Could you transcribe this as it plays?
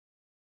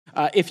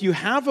If you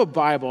have a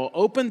Bible,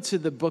 open to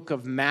the book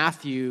of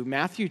Matthew,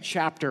 Matthew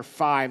chapter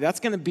 5. That's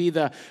going to be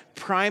the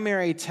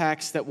primary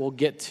text that we'll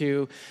get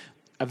to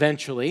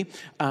eventually.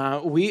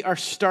 We are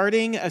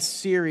starting a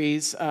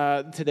series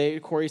today,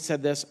 Corey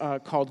said this,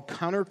 called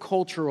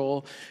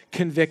Countercultural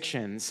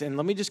Convictions. And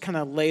let me just kind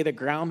of lay the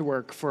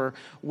groundwork for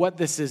what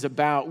this is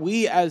about.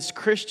 We as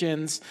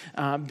Christians,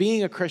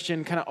 being a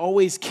Christian kind of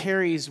always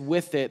carries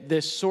with it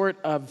this sort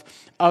of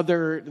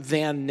other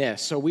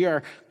thanness. So we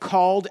are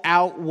called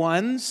out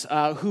ones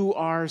who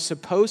are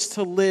supposed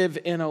to live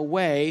in a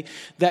way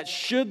that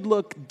should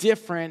look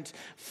different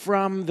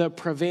from the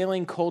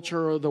prevailing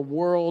culture or the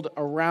world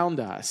around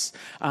us.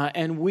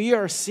 And we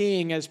are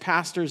seeing as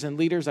pastors and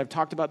leaders, I've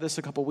talked about this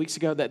a couple weeks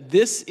ago, that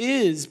this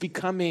is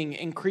becoming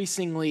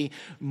increasingly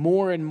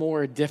more and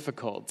more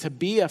difficult. To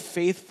be a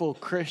faithful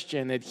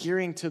Christian,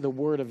 adhering to the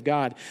Word of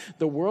God,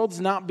 the world's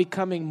not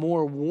becoming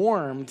more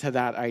warm to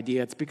that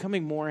idea. It's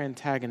becoming more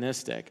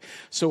antagonistic.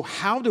 So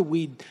how do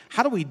we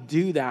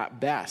do that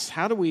best?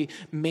 How do we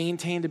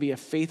maintain to be a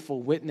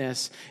faithful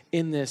witness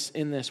in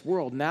this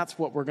world? And that's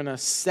what we're going to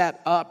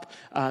set up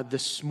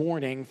this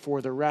morning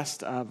for the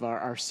rest of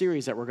our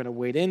series that we're going to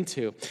wade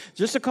into.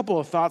 Just a couple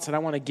of thoughts that I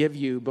want to give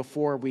you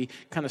before we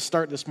kind of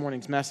start this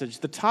morning's message.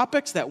 The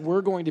topics that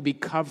we're going to be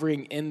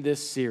covering in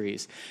this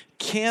series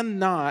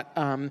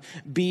cannot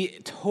be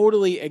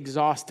totally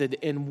exhausted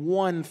in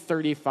one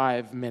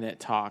 35-minute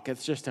talk.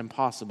 It's just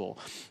impossible.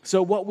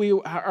 So what we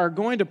are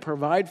going to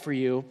provide for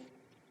you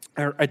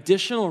are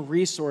additional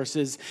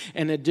resources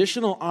and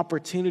additional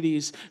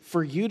opportunities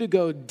for you to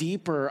go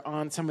deeper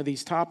on some of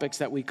these topics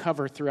that we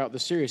cover throughout the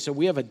series. So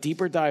we have a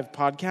deeper dive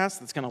podcast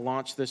that's going to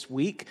launch this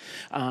week.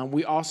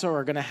 We also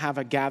are going to have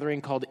a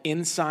gathering called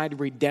Inside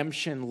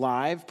Redemption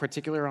Live,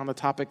 particularly on the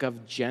topic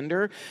of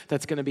gender.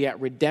 That's going to be at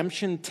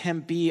Redemption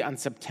Tempe on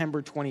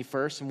September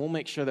 21st. And we'll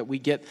make sure that we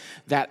get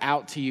that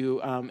out to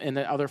you in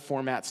the other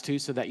formats too,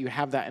 so that you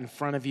have that in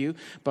front of you.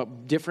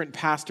 But different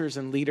pastors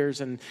and leaders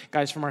and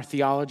guys from our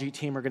theology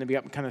team are going to be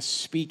up kind of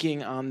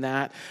speaking on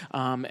that.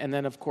 And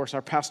then, of course,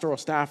 our pastoral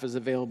staff is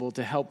available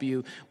to help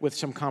you with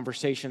some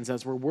conversations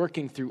as we're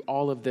working through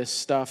all of this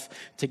stuff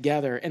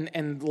together.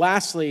 And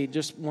lastly,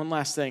 just one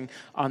last thing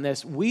on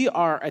this. We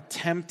are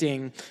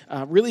attempting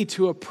really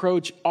to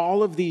approach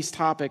all of these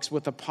topics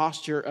with a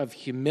posture of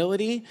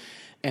humility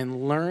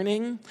and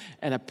learning,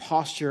 and a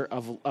posture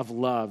of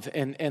love.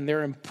 And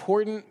they're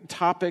important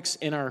topics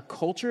in our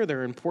culture.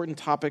 They're important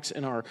topics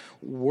in our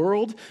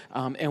world.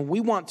 And we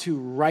want to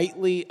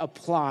rightly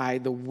apply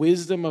the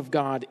wisdom of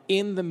God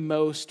in the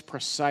most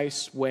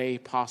precise way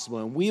possible.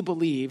 And we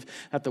believe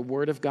that the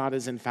Word of God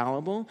is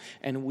infallible,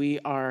 and we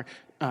are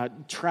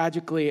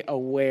tragically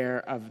aware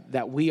of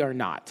that we are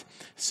not.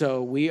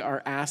 So we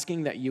are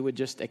asking that you would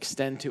just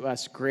extend to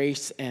us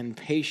grace and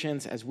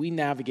patience as we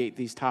navigate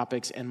these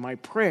topics. And my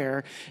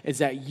prayer is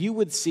that you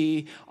would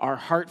see our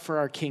heart for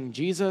our King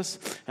Jesus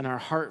and our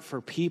heart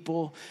for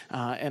people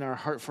and our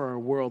heart for our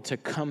world to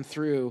come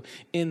through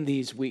in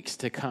these weeks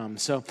to come.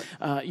 So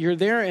you're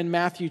there in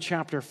Matthew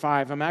chapter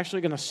 5. I'm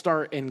actually going to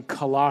start in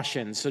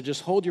Colossians. So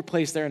just hold your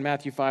place there in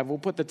Matthew 5. We'll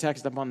put the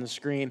text up on the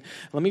screen.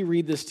 Let me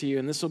read this to you,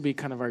 and this will be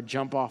kind of our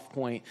jump-off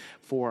point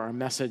for our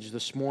message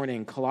this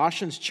morning.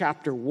 Colossians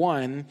chapter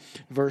 1,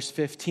 verse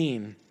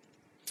 15.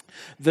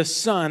 The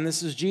Son,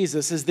 this is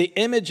Jesus, is the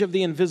image of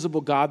the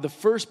invisible God, the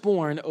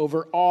firstborn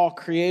over all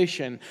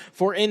creation.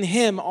 For in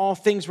him all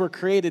things were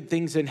created,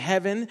 things in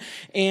heaven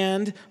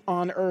and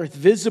on earth,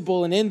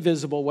 visible and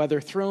invisible, whether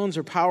thrones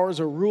or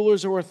powers or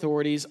rulers or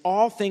authorities,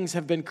 all things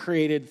have been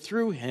created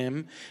through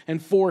him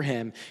and for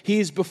him. He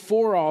is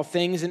before all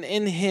things, and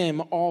in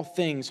him all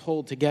things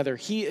hold together.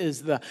 He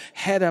is the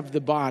head of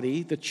the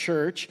body, the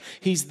church.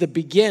 He's the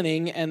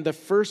beginning and the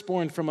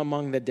firstborn from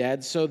among the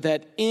dead, so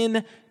that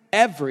in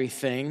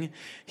everything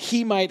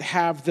he might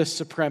have the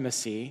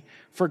supremacy.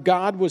 For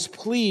God was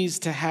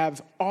pleased to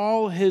have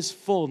all his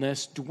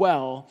fullness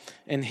dwell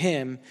in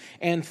him,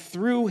 and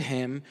through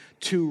him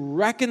to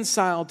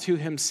reconcile to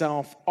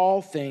himself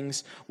all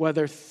things,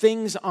 whether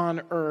things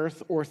on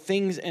earth or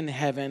things in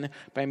heaven,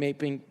 by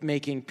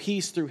making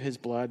peace through his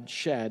blood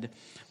shed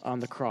on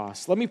the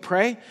cross. Let me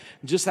pray.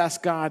 Just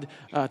ask God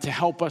to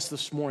help us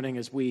this morning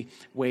as we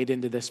wade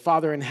into this.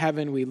 Father in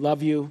heaven, we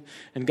love you.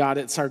 And God,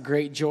 it's our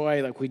great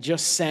joy, like we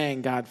just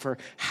sang, God, for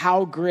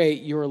how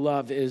great your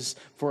love is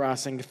for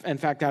us. And in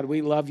fact, God,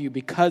 we love you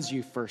because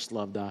you first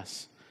loved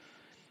us.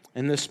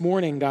 And this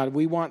morning, God,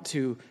 we want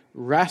to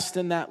rest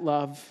in that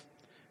love.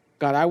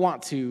 God, I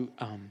want to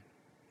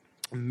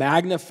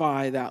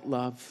magnify that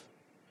love.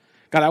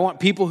 God, I want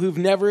people who've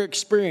never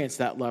experienced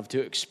that love to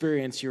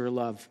experience your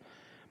love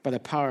by the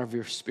power of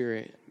your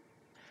Spirit.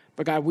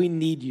 But God, we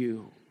need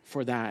you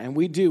for that. And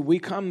we do. We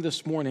come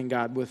this morning,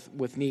 God,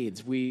 with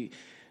needs. We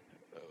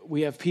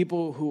have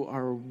people who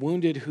are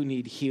wounded who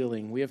need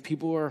healing. We have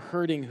people who are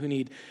hurting who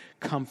need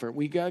comfort.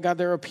 God,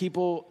 there are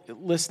people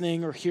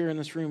listening or here in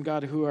this room,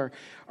 God, who are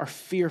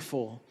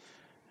fearful.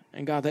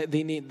 And God,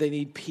 they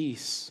need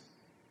peace.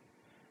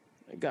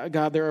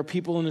 God, there are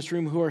people in this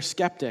room who are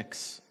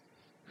skeptics,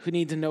 who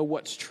need to know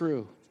what's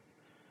true.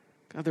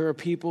 God, there are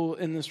people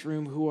in this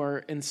room who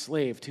are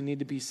enslaved, who need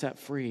to be set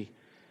free.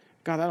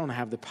 God, I don't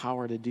have the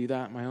power to do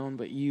that on my own,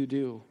 but you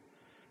do.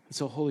 And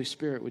so, Holy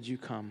Spirit, would you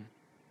come?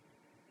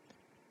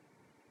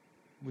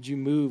 Would you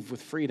move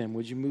with freedom?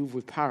 Would you move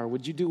with power?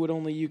 Would you do what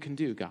only you can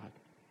do, God?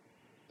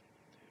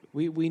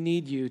 We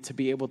need you to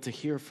be able to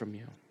hear from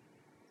you.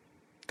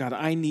 God,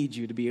 I need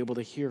you to be able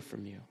to hear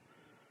from you.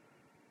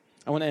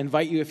 I want to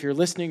invite you, if you're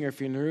listening or if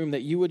you're in the room,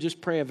 that you would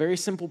just pray a very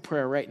simple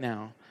prayer right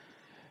now.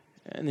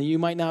 And that you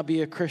might not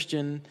be a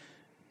Christian,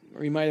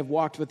 or you might have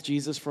walked with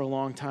Jesus for a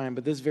long time,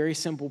 but this very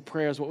simple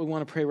prayer is what we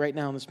want to pray right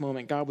now in this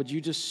moment. God, would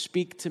you just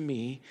speak to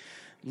me?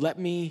 Let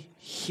me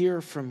hear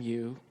from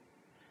you.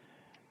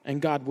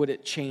 And God, would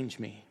it change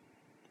me?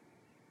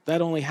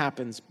 That only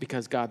happens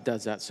because God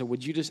does that. So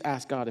would you just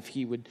ask God if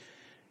he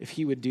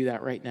would do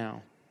that right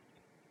now?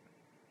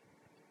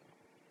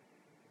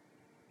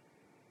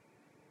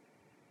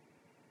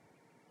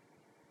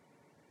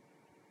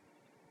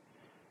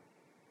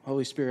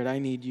 Holy Spirit, I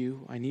need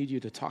you. I need you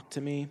to talk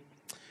to me.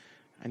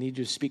 I need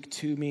you to speak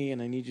to me,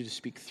 and I need you to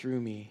speak through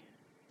me.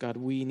 God,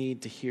 we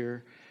need to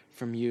hear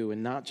from you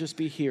and not just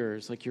be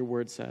hearers like your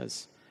word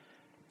says.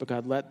 But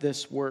God, let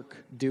this word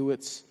do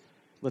its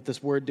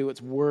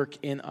work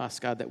in us,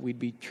 God, that we'd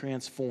be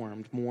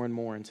transformed more and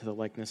more into the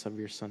likeness of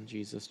your Son,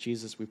 Jesus.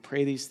 Jesus, we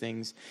pray these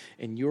things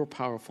in your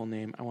powerful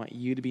name. I want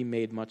you to be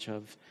made much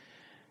of.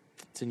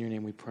 It's in your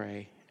name we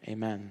pray.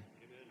 Amen.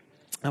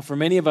 Now, for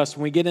many of us,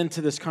 when we get into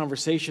this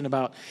conversation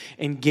about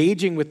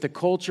engaging with the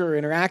culture,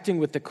 interacting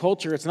with the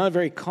culture, it's not a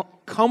very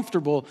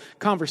comfortable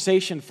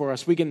conversation for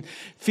us. We can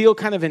feel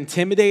kind of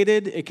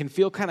intimidated. It can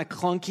feel kind of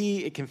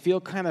clunky. It can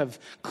feel kind of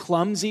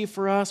clumsy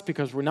for us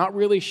because we're not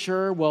really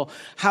sure, well,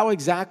 how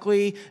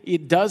exactly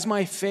does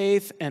my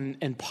faith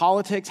and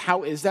politics,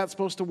 how is that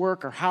supposed to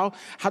work? Or how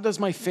does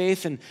my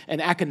faith and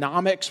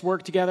economics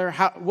work together?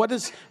 What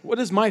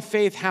does my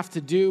faith have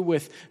to do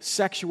with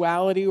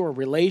sexuality or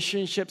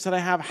relationships that I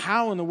have?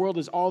 How in the world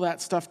does all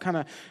that stuff kind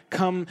of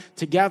come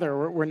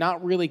together? We're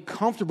not really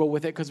comfortable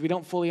with it because we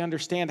don't fully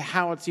understand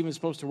how it's even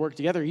supposed to work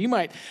together. You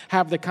might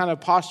have the kind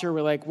of posture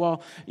where like,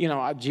 well,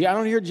 I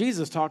don't hear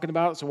Jesus talking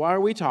about it, so why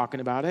are we talking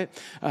about it?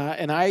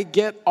 And I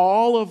get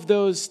all of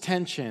those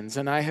tensions,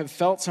 and I have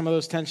felt some of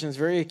those tensions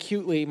very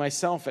acutely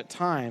myself at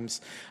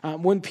times.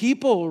 When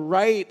people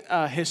write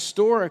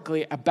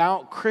historically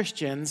about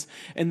Christians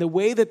and the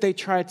way that they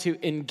try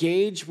to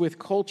engage with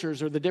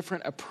cultures or the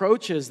different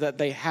approaches that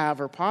they have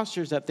or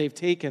postures that they've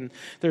taken,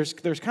 there's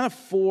kind of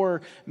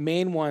four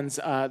main ones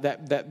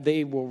that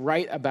they will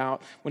write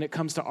about when it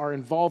comes to our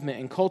involvement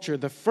in culture.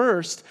 The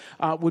first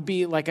would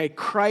be like a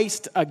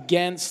Christ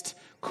against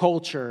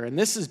culture. And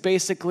this is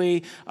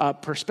basically a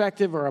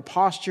perspective or a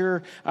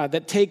posture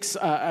that takes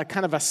a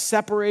kind of a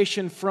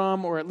separation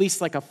from, or at least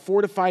like a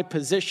fortified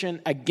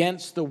position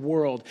against the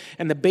world.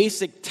 And the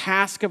basic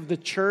task of the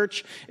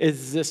church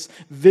is this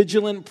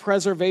vigilant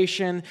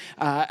preservation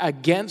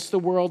against the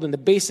world. And the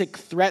basic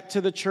threat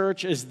to the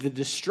church is the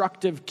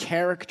destructive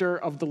character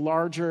of the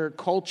larger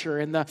culture.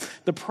 And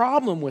the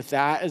problem with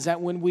that is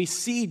that when we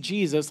see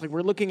Jesus, like we're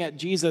looking at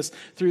Jesus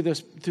through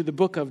the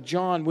book of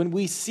John, when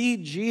we see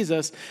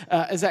Jesus,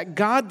 is that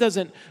God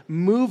doesn't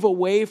move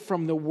away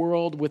from the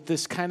world with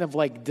this kind of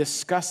like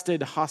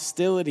disgusted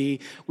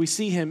hostility. We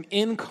see him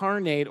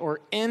incarnate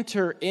or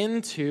enter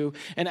into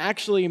and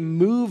actually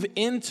move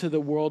into the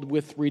world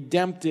with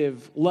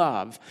redemptive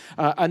love.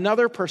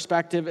 Another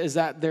perspective is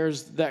that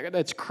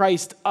it's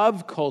Christ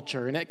of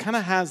culture, and it kind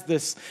of has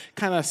this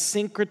kind of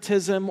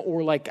syncretism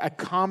or like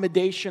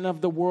accommodation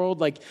of the world.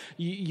 Like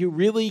you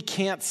really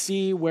can't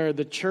see where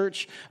the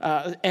church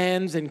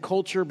ends and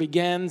culture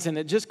begins, and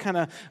it just kind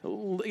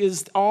of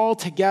is all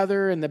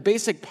together. And the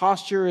basic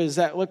posture is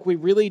that, look, we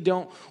really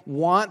don't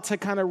want to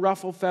kind of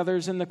ruffle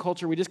feathers in the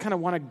culture. We just kind of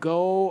want to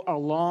go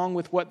along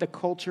with what the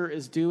culture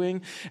is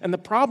doing. And the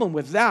problem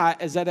with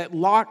that is that it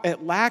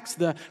lacks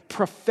the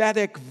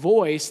prophetic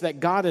voice that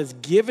God has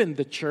given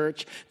the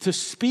church to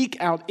speak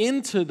out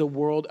into the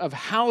world of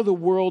how the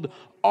world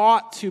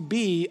ought to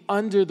be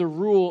under the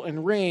rule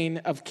and reign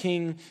of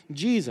King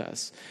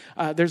Jesus.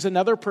 There's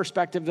another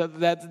perspective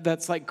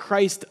that's like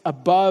Christ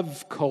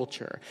above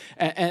culture.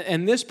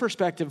 And this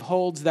perspective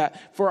holds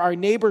that for our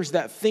neighbors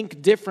that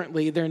think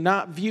differently, they're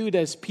not viewed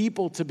as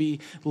people to be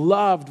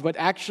loved, but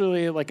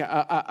actually like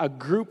a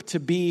group to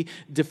be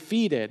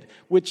defeated,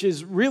 which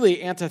is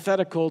really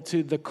antithetical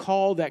to the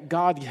call that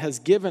God has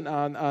given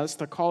on us,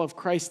 the call of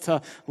Christ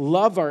to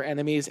love our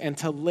enemies and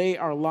to lay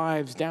our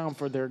lives down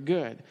for their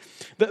good.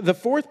 The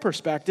fourth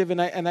perspective,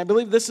 and I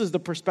believe this is the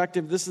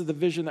perspective, this is the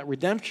vision that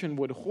redemption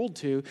would hold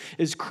to,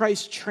 is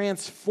Christ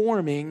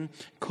transforming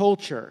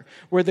culture,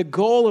 where the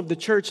goal of the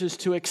church is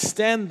to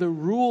extend the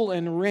rule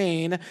and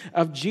reign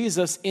of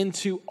Jesus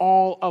into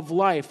all of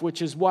life,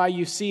 which is why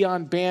you see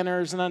on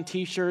banners and on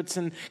t-shirts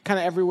and kind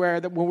of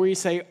everywhere that when we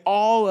say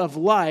all of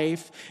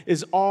life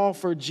is all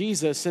for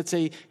Jesus. It's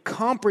a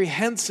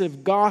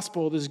comprehensive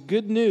gospel, this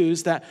good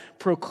news that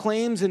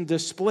proclaims and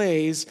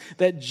displays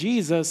that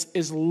Jesus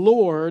is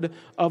Lord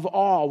of all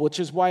all, which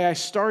is why I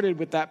started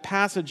with that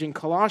passage in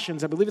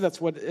Colossians. I believe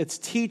that's what it's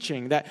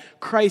teaching, that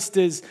Christ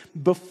is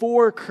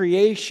before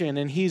creation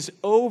and he's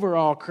over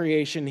all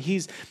creation.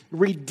 He's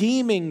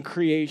redeeming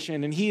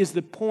creation and he is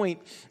the point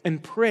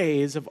and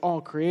praise of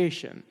all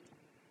creation.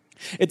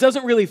 It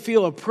doesn't really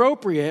feel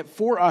appropriate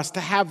for us to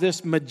have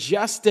this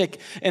majestic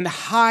and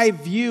high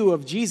view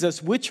of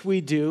Jesus, which we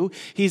do.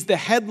 He's the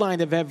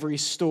headline of every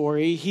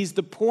story. He's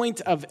the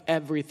point of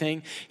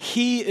everything.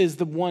 He is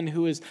the one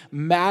who is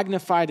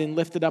magnified and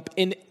lifted up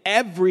in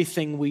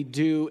everything we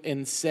do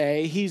and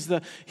say. He's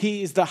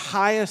the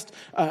highest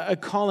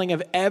calling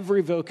of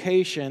every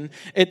vocation.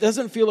 It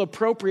doesn't feel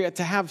appropriate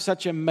to have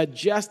such a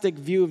majestic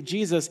view of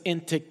Jesus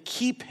and to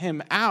keep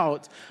him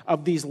out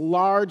of these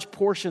large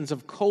portions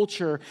of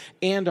culture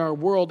and our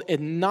world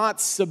and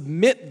not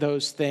submit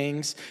those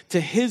things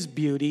to his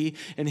beauty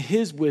and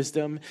his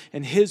wisdom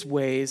and his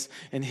ways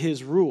and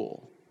his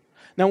rule.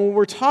 Now, when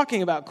we're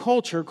talking about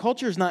culture,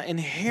 culture is not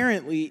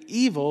inherently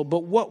evil,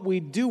 but what we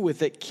do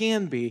with it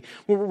can be.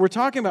 When we're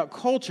talking about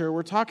culture,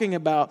 we're talking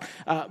about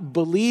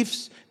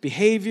beliefs,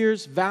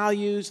 behaviors,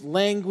 values,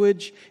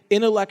 language,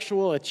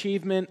 intellectual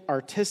achievement,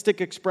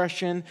 artistic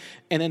expression,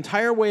 an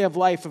entire way of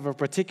life of a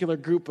particular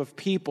group of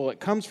people. It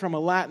comes from a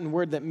Latin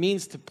word that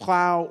means to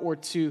plow or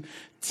to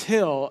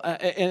till.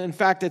 And in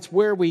fact, it's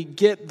where we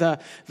get the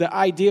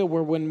idea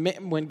where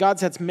when God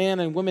sets man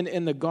and woman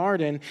in the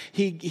garden,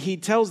 he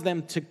tells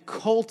them to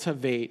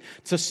cultivate,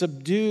 to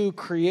subdue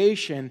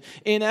creation.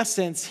 In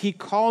essence, he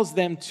calls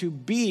them to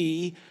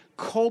be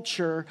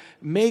culture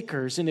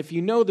makers. And if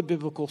you know the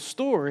biblical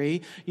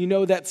story, you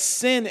know that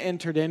sin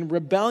entered in,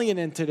 rebellion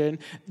entered in,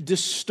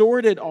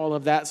 distorted all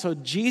of that. So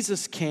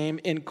Jesus came,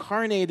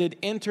 incarnated,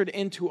 entered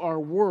into our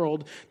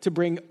world to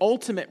bring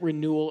ultimate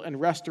renewal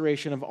and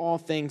restoration of all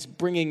things,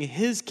 bringing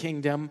his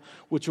kingdom,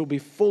 which will be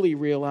fully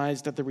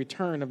realized at the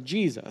return of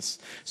Jesus.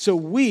 So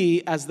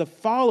we, as the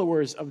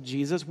followers of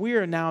Jesus, we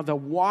are now the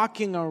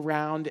walking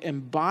around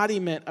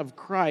embodiment of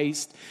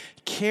Christ,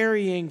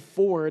 carrying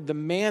forward the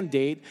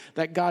mandate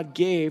that God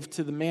gave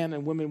to the man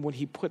and women when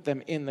he put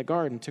them in the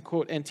garden. To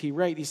quote N.T.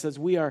 Wright, he says,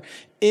 we are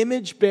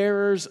image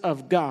bearers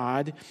of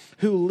God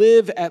who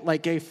live at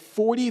like a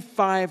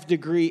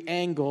 45-degree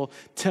angle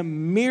to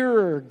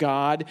mirror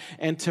God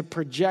and to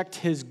project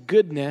his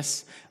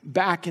goodness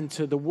back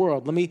into the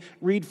world. Let me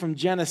read from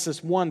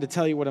Genesis 1 to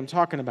tell you what I'm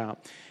talking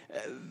about.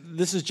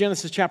 This is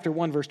Genesis chapter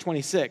 1, verse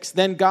 26.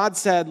 Then God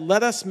said,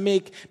 let us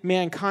make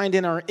mankind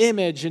in our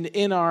image and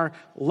in our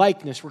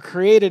likeness. We're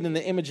created in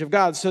the image of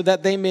God so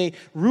that they may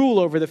rule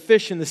over the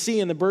fish in the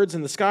sea and the birds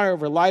in the sky,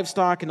 over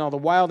livestock and all the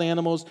wild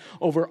animals,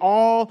 over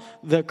all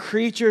the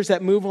creatures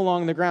that move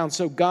along the ground.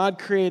 So God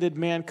created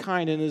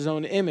mankind in his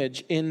own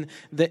image. In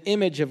the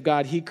image of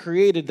God, he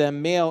created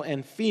them, male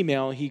and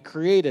female, he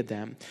created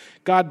them.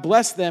 God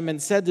blessed them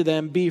and said to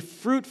them, be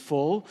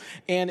fruitful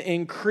and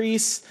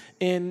increase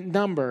in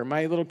number.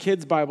 My little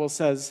kid's Bible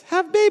says,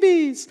 have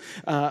babies.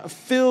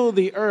 Fill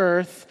the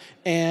earth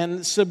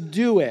and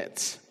subdue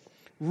it.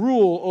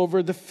 Rule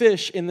over the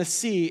fish in the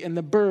sea and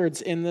the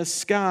birds in the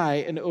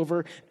sky and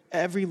over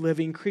every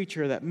living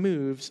creature that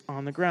moves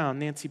on the ground.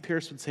 Nancy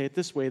Pierce would say it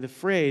this way. The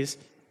phrase,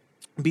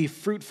 be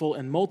fruitful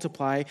and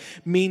multiply,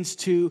 means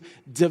to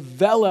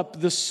develop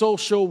the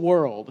social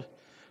world.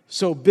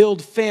 So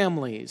build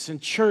families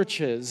and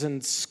churches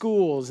and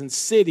schools and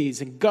cities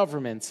and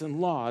governments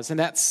and laws. And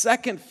that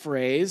second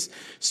phrase,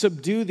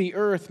 subdue the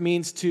earth,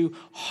 means to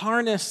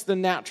harness the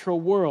natural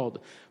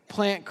world,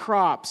 plant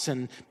crops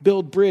and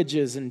build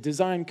bridges and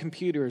design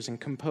computers and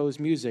compose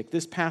music.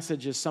 This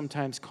passage is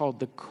sometimes called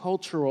the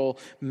cultural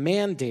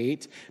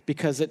mandate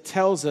because it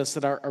tells us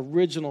that our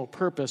original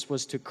purpose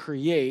was to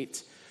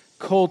create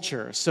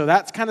culture. So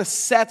that kind of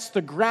sets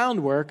the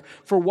groundwork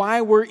for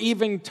why we're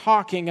even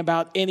talking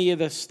about any of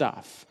this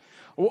stuff.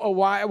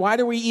 Why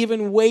do we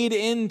even wade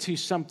into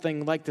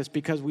something like this?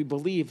 Because we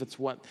believe it's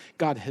what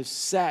God has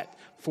set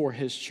for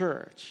his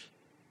church.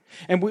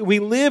 And we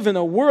live in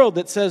a world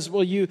that says,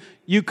 well,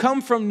 you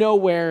come from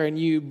nowhere and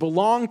you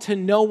belong to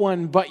no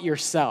one but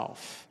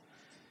yourself.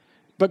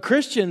 But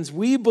Christians,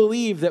 we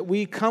believe that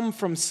we come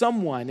from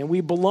someone and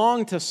we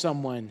belong to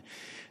someone.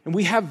 And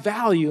we have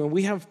value and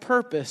we have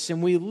purpose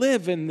and we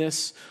live in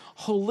this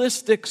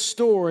holistic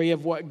story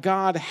of what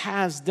God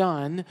has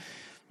done,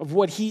 of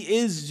what he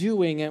is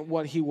doing and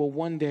what he will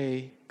one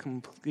day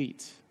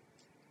complete.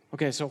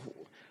 Okay, so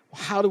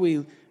how do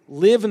we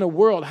live in a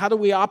world? How do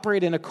we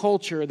operate in a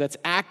culture that's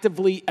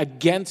actively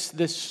against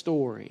this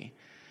story?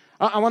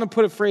 I want to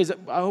put a phrase,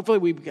 hopefully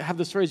we have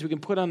this phrase we can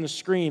put on the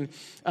screen.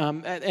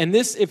 And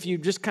this, if you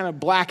just kind of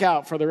black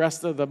out for the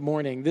rest of the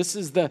morning, this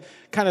is the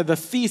kind of the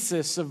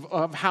thesis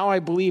of how I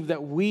believe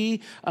that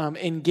we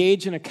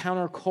engage in a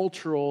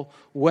countercultural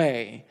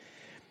way.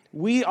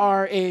 We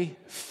are a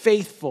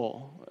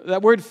faithful.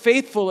 That word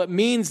faithful, it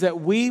means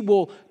that we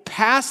will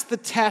pass the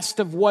test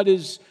of what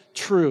is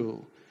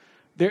true.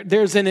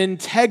 There's an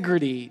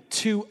integrity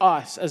to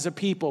us as a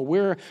people.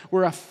 We're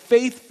a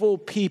faithful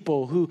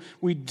people who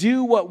we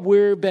do what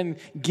we've been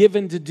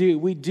given to do.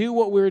 We do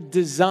what we're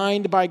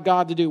designed by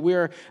God to do.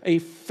 We're a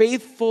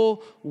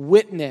faithful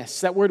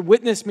witness. That word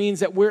witness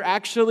means that we're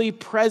actually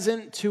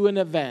present to an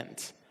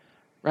event,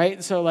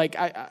 right? So like,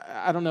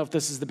 I don't know if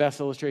this is the best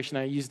illustration.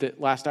 I used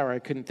it last hour. I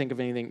couldn't think of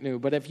anything new.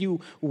 But if you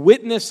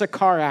witness a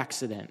car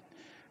accident,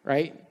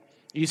 right?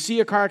 You see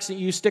a car accident,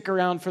 you stick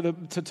around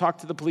to talk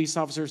to the police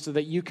officer so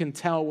that you can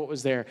tell what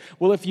was there.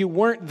 Well, if you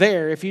weren't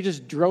there, if you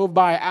just drove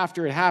by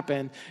after it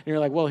happened, and you're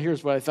like, well,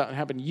 here's what I thought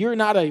happened, you're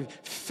not a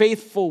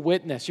faithful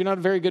witness. You're not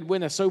a very good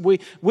witness. So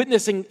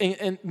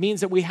witnessing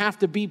means that we have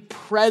to be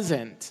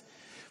present,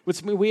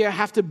 which means we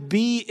have to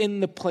be in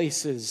the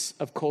places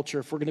of culture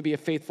if we're going to be a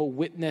faithful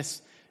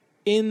witness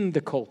in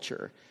the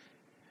culture.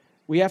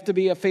 We have to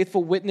be a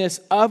faithful witness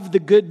of the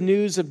good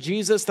news of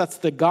Jesus. That's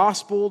the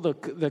gospel,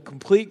 the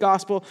complete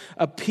gospel,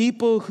 of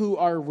people who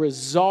are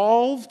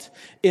resolved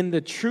in the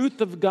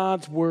truth of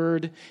God's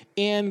word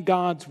and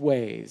God's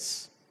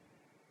ways.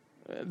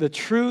 The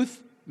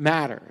truth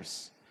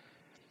matters.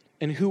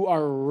 And who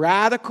are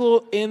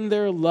radical in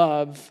their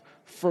love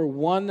for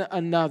one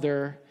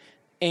another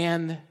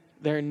and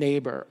their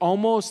neighbor.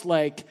 Almost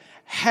like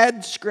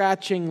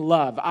head-scratching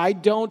love. I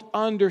don't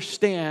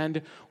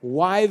understand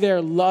why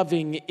they're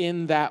loving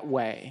in that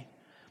way.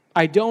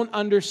 I don't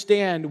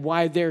understand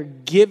why they're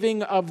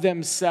giving of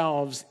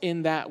themselves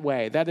in that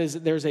way.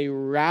 There's a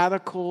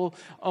radical,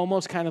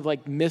 almost kind of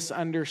like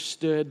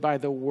misunderstood by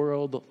the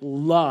world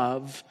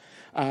love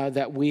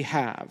that we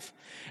have.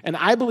 And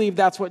I believe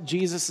that's what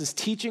Jesus is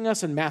teaching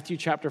us in Matthew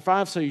chapter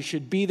 5, so you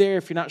should be there.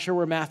 If you're not sure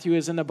where Matthew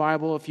is in the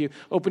Bible, if you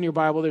open your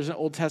Bible, there's an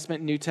Old Testament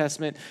and New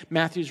Testament.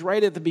 Matthew's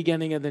right at the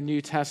beginning of the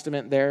New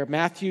Testament there.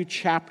 Matthew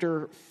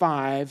chapter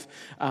 5,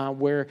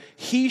 where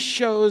he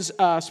shows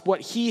us what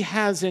he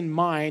has in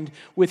mind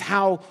with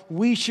how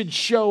we should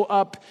show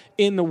up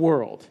in the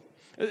world.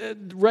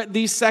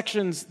 These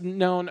sections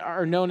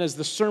are known as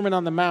the Sermon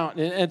on the Mount.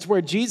 And it's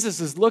where Jesus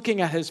is looking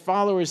at his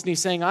followers and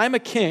he's saying, I'm a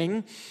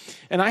king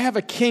and I have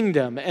a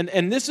kingdom.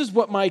 And this is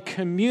what my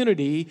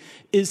community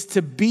is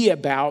to be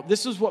about.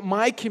 This is what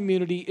my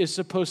community is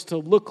supposed to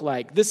look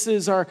like. This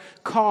is our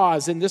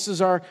cause and this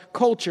is our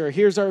culture.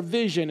 Here's our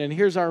vision and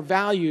here's our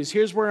values.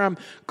 Here's where I'm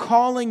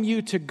calling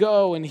you to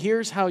go and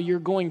here's how you're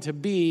going to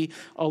be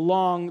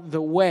along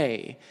the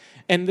way.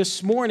 And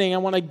this morning, I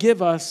want to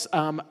give us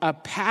a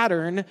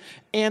pattern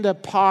and a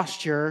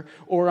posture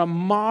or a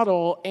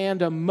model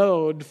and a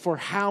mode for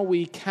how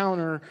we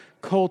counter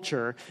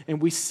culture.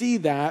 And we see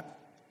that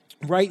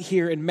right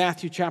here in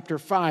Matthew chapter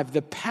 5.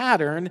 The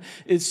pattern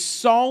is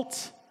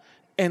salt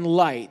and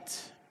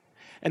light.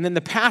 And then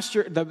the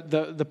posture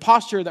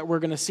that we're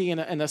going to see in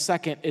a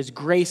second is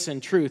grace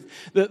and truth.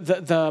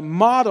 The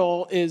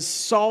model is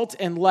salt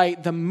and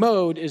light. The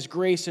mode is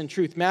grace and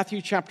truth. Matthew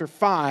chapter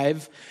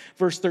 5,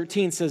 verse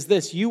 13 says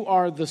this, you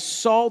are the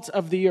salt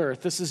of the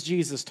earth. This is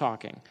Jesus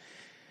talking.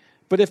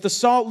 But if the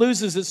salt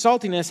loses its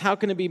saltiness, how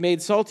can it be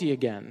made salty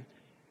again?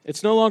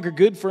 It's no longer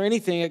good for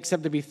anything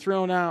except to be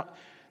thrown out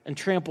and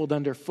trampled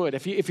underfoot.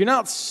 If you're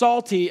not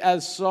salty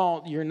as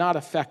salt, you're not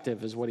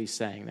effective, is what he's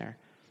saying there.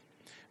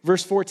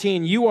 Verse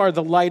 14, you are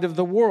the light of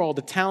the world.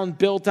 A town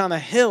built on a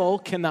hill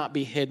cannot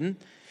be hidden.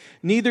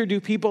 Neither do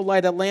people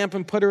light a lamp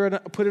and put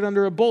it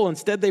under a bowl.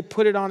 Instead, they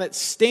put it on its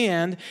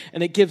stand,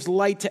 and it gives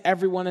light to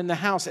everyone in the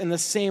house. In the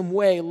same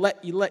way,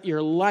 let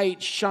your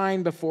light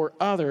shine before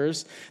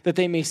others, that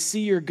they may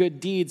see your good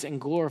deeds and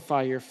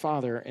glorify your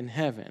Father in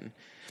heaven.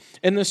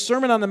 In the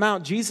Sermon on the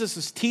Mount, Jesus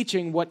is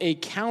teaching what a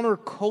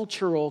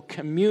countercultural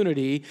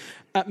community,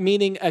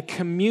 meaning a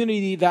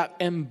community that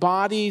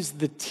embodies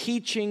the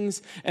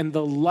teachings and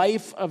the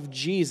life of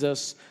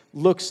Jesus,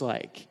 looks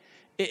like.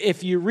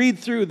 If you read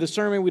through the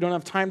sermon, we don't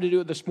have time to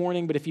do it this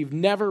morning, but if you've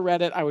never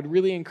read it, I would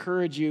really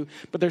encourage you.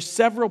 But there's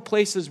several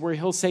places where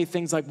he'll say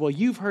things like, well,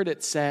 you've heard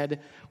it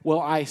said, well,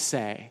 I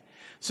say.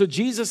 So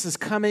Jesus is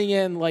coming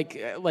in like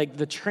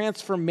the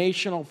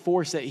transformational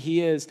force that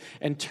he is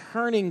and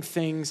turning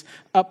things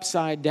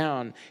upside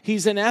down.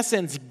 He's in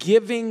essence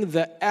giving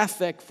the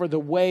ethic for the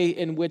way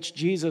in which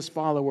Jesus'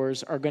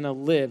 followers are going to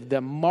live, the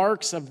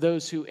marks of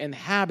those who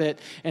inhabit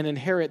and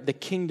inherit the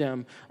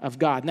kingdom of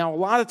God. Now, a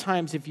lot of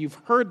times if you've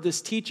heard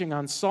this teaching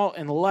on salt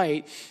and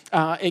light,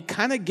 it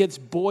kind of gets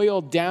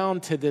boiled down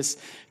to this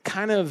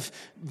kind of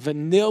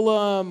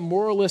vanilla,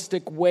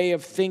 moralistic way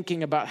of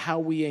thinking about how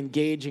we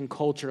engage in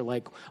culture.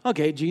 Like,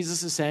 okay,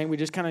 Jesus is saying we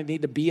just kind of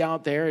need to be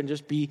out there and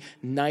just be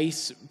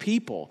nice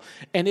people.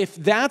 And if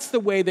that's the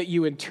way that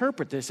you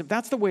interpret this, if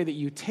that's the way that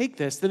you take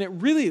this, then it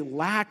really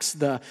lacks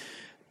the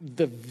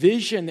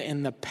vision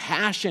and the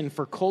passion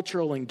for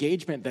cultural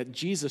engagement that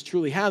Jesus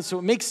truly has. So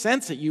it makes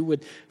sense that you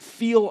would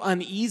feel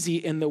uneasy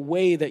in the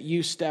way that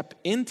you step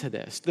into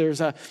this. There's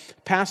a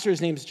pastor,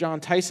 his name's John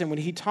Tyson. When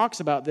he talks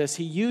about this,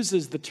 he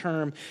uses the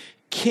term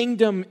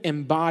kingdom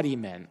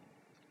embodiment.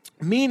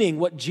 Meaning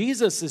what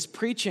Jesus is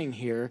preaching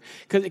here,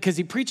 because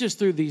he preaches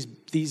through these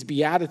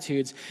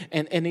Beatitudes,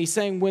 and he's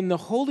saying when the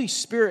Holy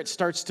Spirit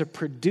starts to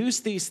produce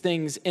these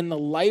things in the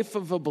life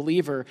of a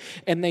believer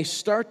and they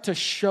start to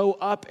show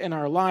up in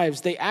our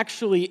lives, they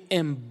actually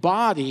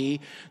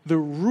embody the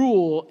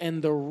rule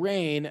and the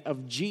reign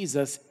of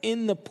Jesus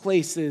in the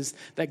places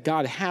that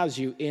God has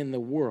you in the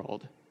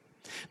world.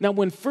 Now,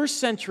 when first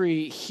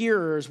century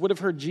hearers would have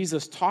heard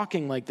Jesus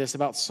talking like this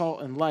about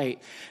salt and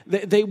light,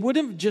 they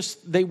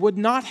would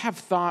not have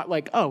thought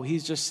like, oh,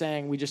 he's just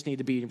saying we just need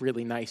to be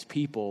really nice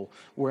people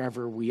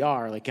wherever we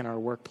are, like in our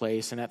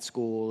workplace and at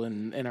school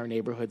and in our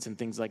neighborhoods and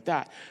things like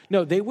that.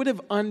 No, they would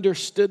have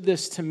understood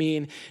this to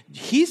mean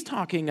he's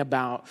talking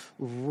about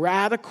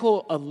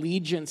radical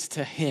allegiance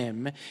to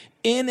him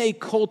in a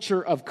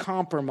culture of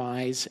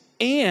compromise,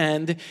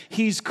 and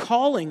he's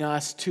calling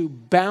us to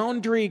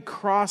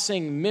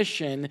boundary-crossing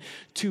mission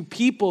to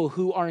people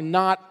who are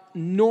not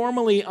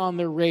normally on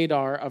the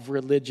radar of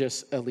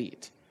religious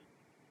elite.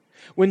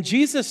 When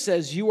Jesus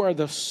says you are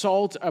the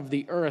salt of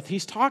the earth,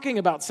 he's talking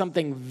about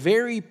something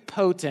very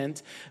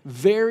potent,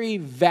 very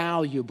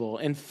valuable.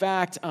 In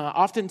fact,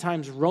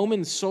 oftentimes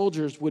Roman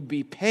soldiers would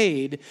be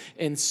paid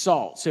in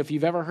salt. So if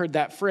you've ever heard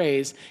that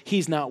phrase,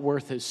 he's not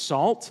worth his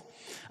salt,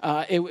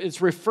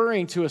 it's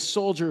referring to a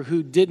soldier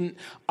who didn't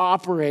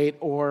operate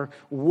or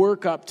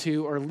work up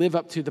to or live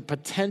up to the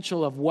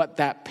potential of what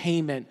that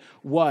payment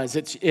was.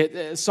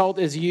 Salt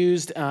is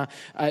used,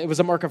 it was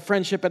a mark of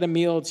friendship at a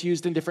meal. It's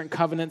used in different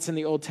covenants in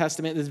the Old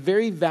Testament. It's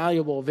very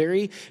valuable,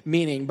 very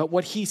meaning. But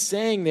what he's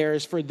saying there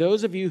is for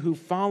those of you who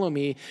follow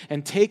me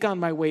and take on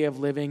my way of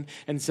living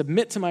and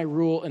submit to my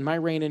rule and my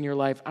reign in your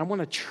life, I want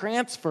to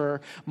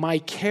transfer my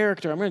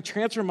character. I'm going to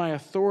transfer my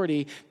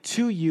authority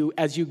to you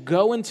as you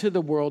go into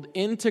the world,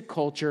 into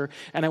culture,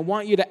 and I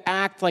want you to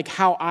act like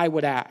how I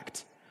would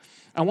act.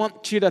 I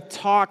want you to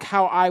talk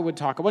how I would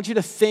talk. I want you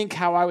to think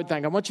how I would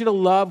think. I want you to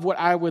love what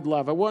I would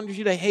love. I want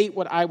you to hate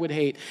what I would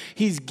hate.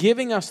 He's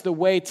giving us the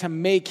way to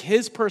make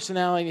his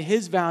personality and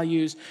his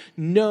values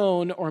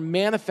known or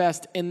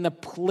manifest in the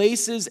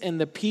places and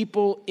the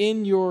people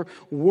in your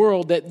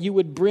world, that you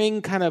would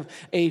bring kind of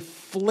a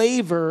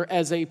flavor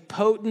as a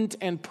potent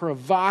and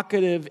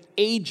provocative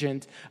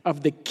agent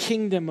of the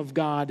kingdom of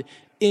God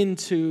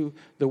into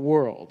the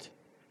world.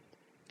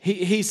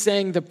 He's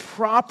saying the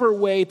proper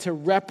way to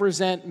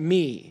represent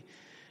me,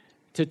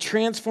 to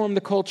transform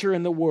the culture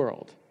in the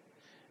world,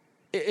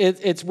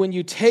 it's when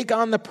you take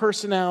on the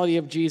personality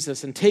of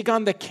Jesus and take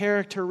on the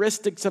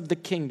characteristics of the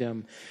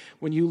kingdom.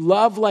 When you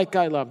love like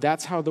I love,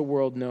 that's how the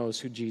world knows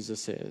who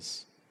Jesus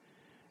is.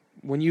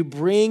 When you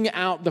bring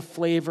out the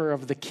flavor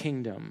of the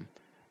kingdom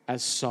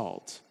as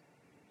salt.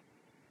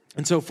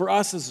 And so for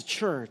us as a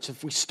church,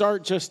 if we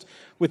start just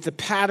with the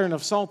pattern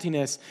of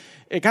saltiness,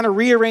 it kind of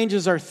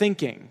rearranges our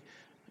thinking.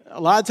 A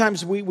lot of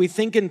times we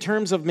think in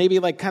terms of maybe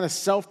like kind of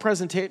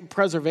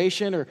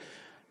self-preservation, or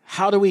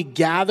how do we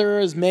gather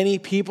as many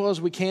people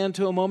as we can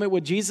to a moment.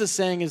 What Jesus is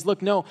saying is,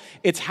 look, no,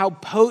 it's how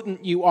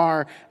potent you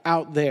are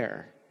out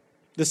there.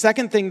 The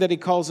second thing that he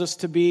calls us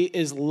to be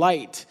is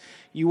light.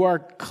 You are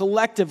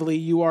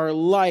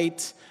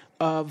light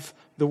of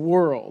the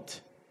world.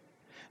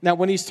 Now,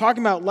 when he's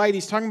talking about light,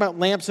 he's talking about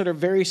lamps that are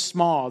very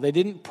small. They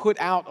didn't put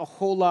out a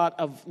whole lot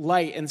of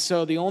light. And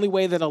so the only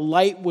way that a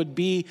light would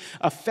be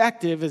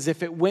effective is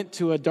if it went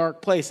to a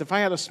dark place. If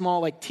I had a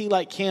small like tea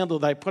light candle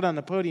that I put on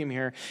the podium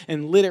here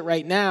and lit it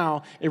right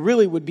now, it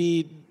really would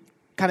be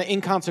kind of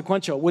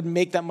inconsequential. It wouldn't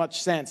make that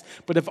much sense.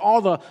 But if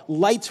all the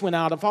lights went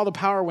out, if all the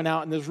power went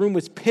out and this room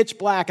was pitch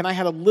black and I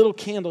had a little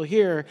candle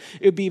here,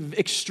 it would be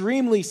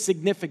extremely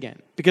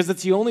significant because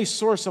it's the only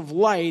source of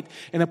light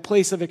in a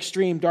place of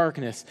extreme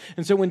darkness.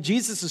 And so when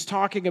Jesus is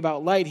talking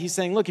about light, he's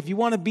saying, look, if you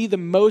want to be the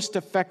most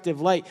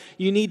effective light,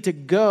 you need to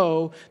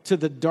go to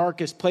the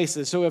darkest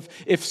places. So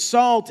if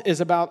salt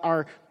is about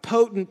our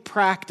potent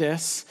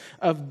practice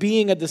of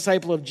being a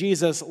disciple of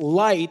Jesus,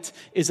 light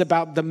is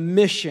about the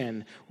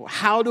mission.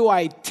 How do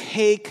I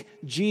take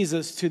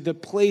Jesus to the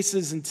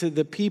places and to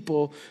the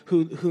people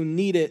who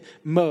need it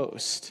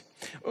most?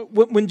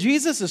 When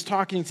Jesus is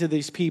talking to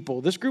these people,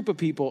 this group of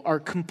people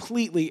are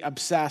completely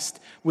obsessed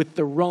with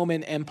the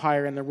Roman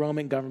Empire and the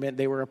Roman government.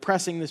 They were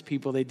oppressing this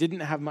people. They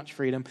didn't have much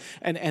freedom,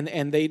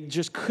 and they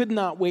just could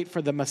not wait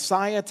for the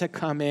Messiah to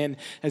come in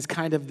as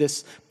kind of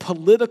this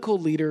political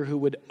leader who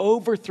would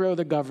overthrow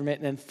the government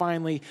and then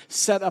finally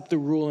set up the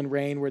rule and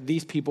reign where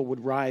these people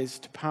would rise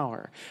to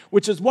power.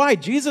 Which is why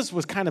Jesus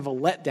was kind of a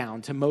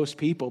letdown to most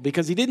people,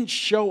 because he didn't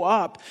show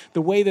up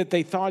the way that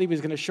they thought he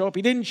was going to show up.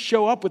 He didn't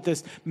show up with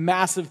this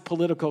massive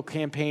political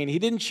campaign. He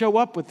didn't show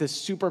up with this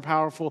super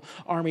powerful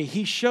army.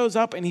 He shows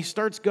up and he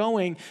starts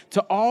going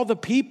to all the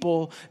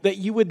people that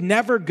you would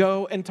never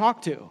go and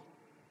talk to.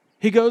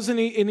 He goes and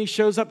he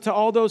shows up to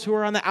all those who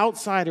are on the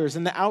outsiders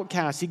and the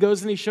outcasts. He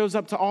goes and he shows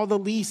up to all the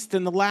least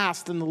and the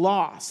last and the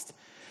lost.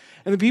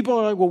 And the people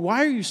are like, well,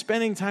 why are you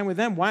spending time with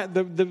them? Why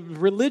the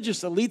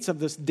religious elites of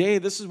this day,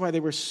 this is why they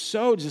were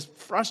so just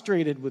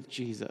frustrated with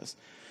Jesus.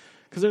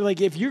 Because they're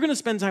like, if you're going to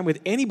spend time with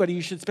anybody,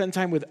 you should spend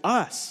time with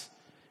us.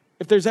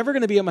 If there's ever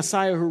going to be a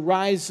Messiah who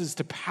rises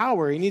to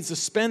power, he needs to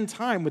spend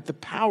time with the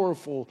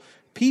powerful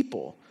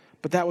people.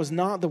 But that was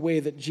not the way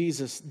that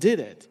Jesus did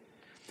it.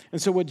 And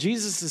so what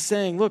Jesus is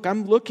saying, look,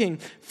 I'm looking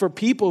for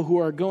people who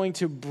are going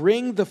to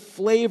bring the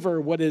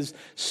flavor, what is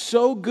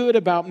so good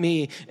about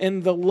me,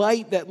 and the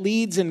light that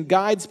leads and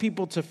guides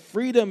people to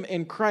freedom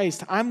in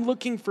Christ. I'm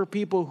looking for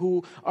people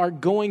who are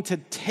going to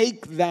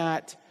take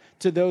that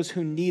to those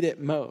who need it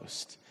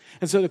most.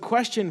 And so the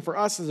question for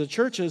us as a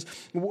church is,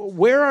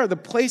 where are the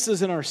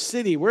places in our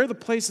city, where are the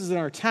places in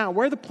our town,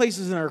 where are the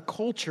places in our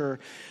culture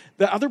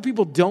that other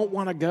people don't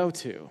want to go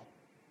to?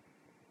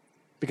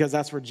 Because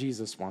that's where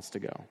Jesus wants to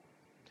go.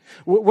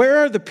 Where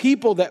are the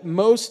people that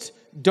most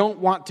don't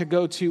want to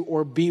go to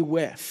or be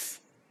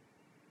with?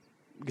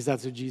 Because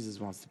that's who Jesus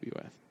wants to be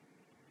with.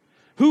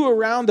 Who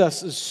around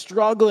us is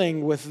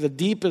struggling with the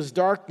deepest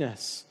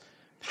darkness?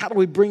 How do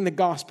we bring the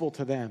gospel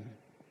to them?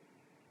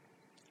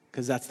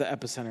 Because that's the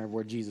epicenter of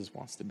where Jesus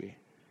wants to be.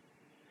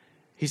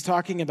 He's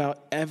talking about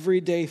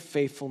everyday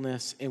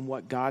faithfulness in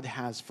what God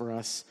has for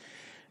us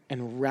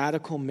and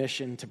radical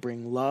mission to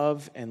bring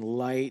love and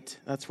light.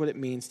 That's what it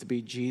means to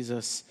be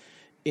Jesus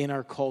in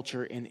our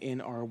culture and in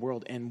our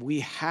world. And we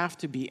have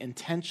to be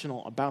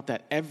intentional about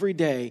that every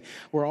day.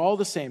 We're all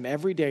the same.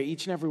 Every day,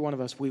 each and every one of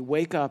us, we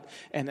wake up,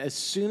 and as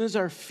soon as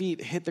our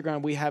feet hit the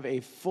ground, we have a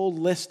full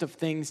list of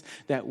things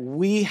that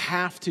we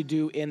have to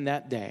do in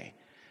that day.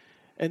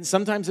 And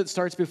sometimes it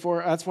starts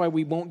before, that's why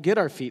we won't get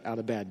our feet out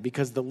of bed,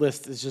 because the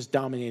list is just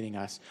dominating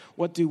us.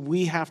 What do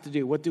we have to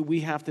do? What do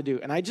we have to do?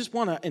 And I just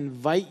want to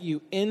invite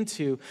you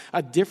into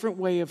a different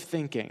way of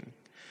thinking.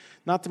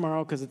 Not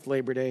tomorrow because it's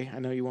Labor Day. I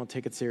know you won't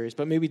take it serious,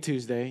 but maybe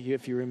Tuesday,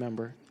 if you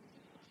remember.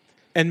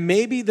 And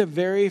maybe the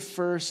very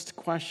first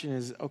question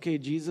is, okay,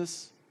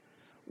 Jesus,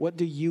 what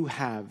do you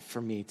have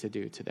for me to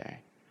do today?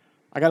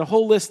 I got a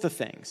whole list of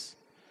things.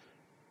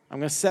 I'm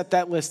going to set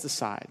that list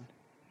aside.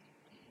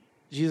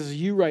 Jesus,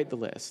 you write the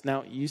list.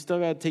 Now, you still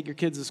got to take your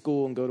kids to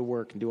school and go to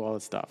work and do all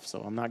that stuff,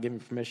 so I'm not giving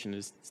you permission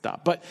to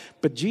stop.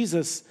 But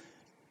Jesus,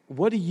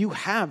 what do you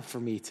have for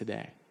me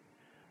today?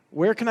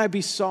 Where can I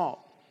be salt?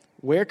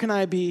 Where can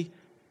I be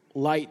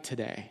light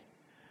today?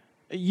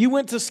 You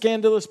went to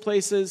scandalous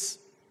places.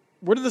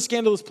 What are the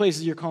scandalous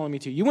places you're calling me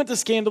to? You went to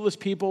scandalous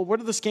people. What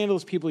are the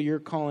scandalous people you're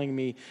calling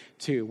me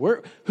to?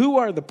 Who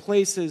are the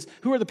places,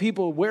 who are the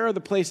people, where are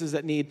the places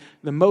that need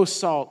the most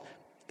salt,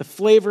 the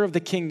flavor of the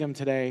kingdom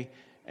today,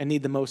 and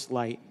need the most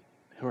light,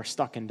 who are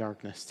stuck in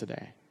darkness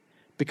today?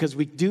 Because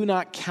we do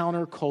not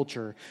counter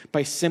culture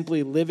by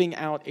simply living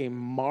out a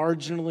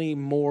marginally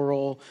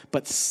moral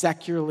but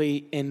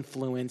secularly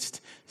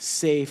influenced,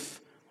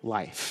 safe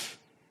life.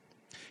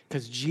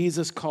 Because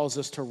Jesus calls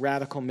us to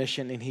radical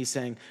mission, and he's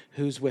saying,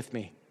 who's with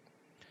me?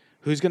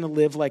 Who's going to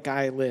live like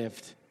I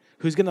lived?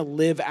 Who's going to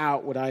live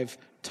out what I've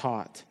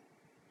taught?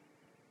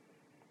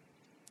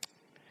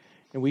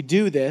 And we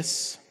do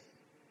this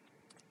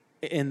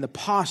in the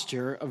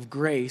posture of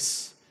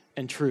grace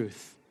and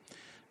truth.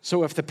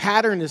 So if the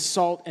pattern is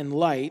salt and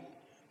light,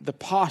 the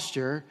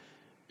posture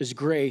is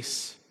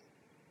grace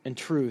and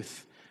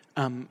truth.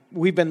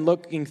 We've been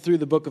looking through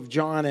the book of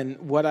John, and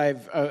what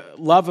I've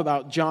love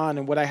about John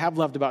and what I have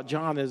loved about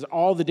John is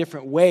all the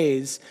different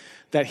ways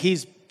that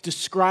he's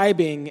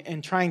describing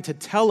and trying to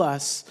tell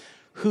us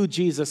who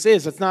Jesus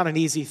is. It's not an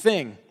easy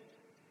thing.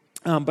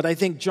 But I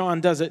think John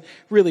does it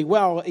really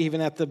well, even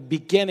at the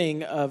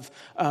beginning of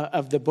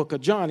the book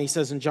of John. He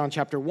says in John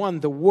chapter 1,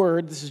 the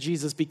Word, this is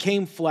Jesus,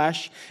 became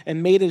flesh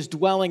and made his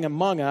dwelling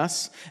among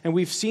us. And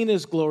we've seen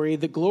his glory,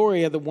 the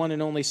glory of the one and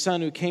only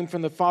Son who came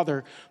from the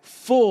Father,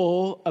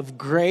 full of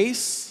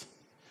grace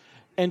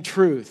and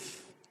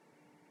truth.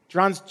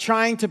 John's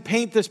trying to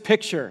paint this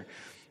picture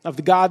of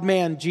the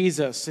God-man,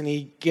 Jesus. And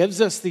he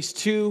gives us these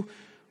two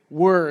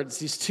words,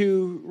 these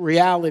two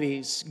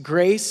realities,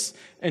 grace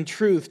and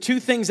truth. Two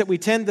things that we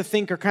tend to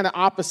think are kind of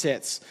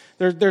opposites.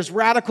 There's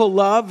radical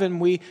love, and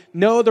we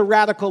know the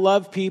radical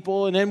love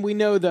people, and then we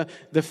know the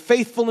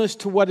faithfulness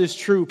to what is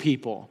true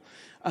people.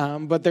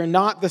 But they're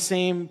not the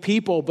same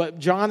people. But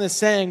John is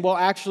saying, well,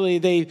 actually,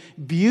 they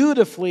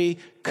beautifully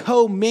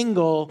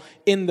commingle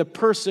in the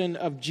person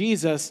of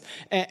Jesus.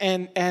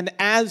 And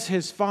as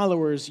his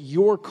followers,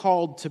 you're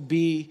called to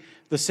be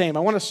the same.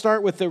 I want to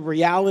start with the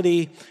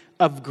reality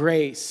of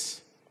grace,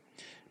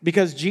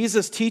 because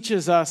Jesus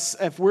teaches us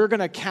if we're going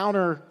to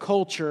counter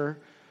culture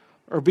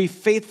or be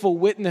faithful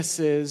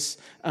witnesses,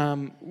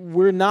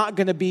 we're not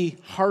going to be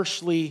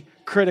harshly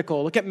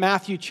critical. Look at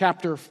Matthew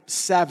chapter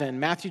 7.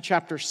 Matthew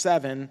chapter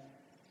 7,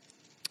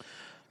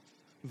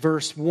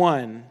 verse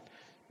 1.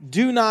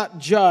 Do not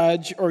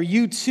judge, or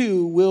you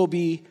too will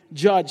be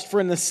judged. For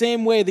in the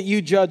same way that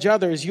you judge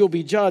others, you'll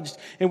be judged.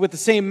 And with the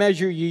same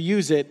measure you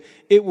use it,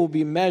 it will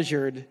be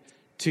measured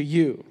to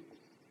you.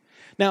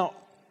 Now,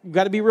 we've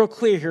got to be real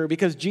clear here,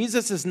 because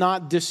Jesus is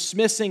not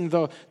dismissing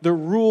the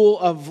rule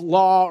of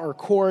law or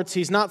courts.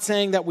 He's not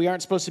saying that we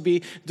aren't supposed to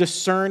be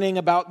discerning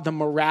about the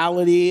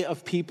morality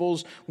of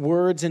people's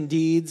words and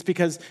deeds,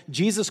 because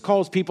Jesus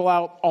calls people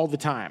out all the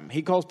time.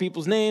 He calls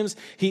people's names.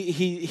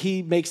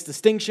 He makes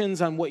distinctions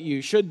on what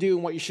you should do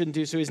and what you shouldn't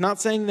do. So he's not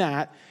saying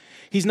that.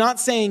 He's not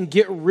saying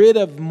get rid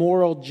of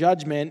moral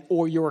judgment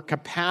or your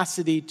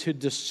capacity to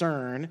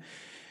discern.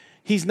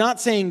 He's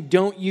not saying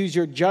don't use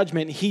your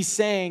judgment. He's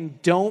saying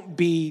don't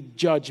be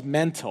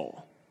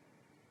judgmental.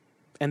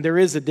 And there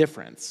is a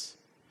difference.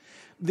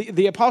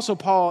 The Apostle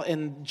Paul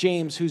and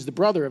James, who's the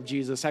brother of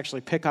Jesus, actually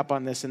pick up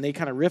on this, and they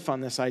kind of riff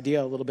on this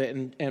idea a little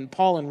bit. And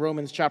Paul in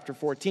Romans chapter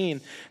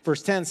 14,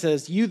 verse 10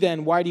 says, "You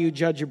then, why do you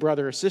judge your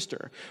brother or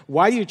sister?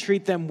 Why do you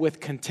treat them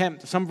with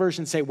contempt?" Some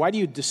versions say, "Why do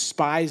you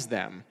despise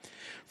them?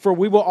 For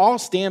we will all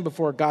stand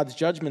before God's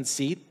judgment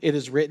seat. It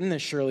is written,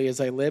 as surely as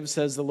I live,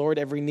 says the Lord,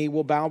 every knee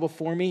will bow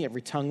before me,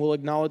 every tongue will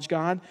acknowledge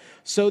God.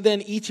 So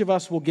then each of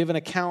us will give an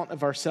account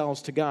of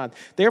ourselves to God.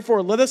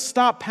 Therefore, let us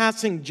stop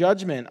passing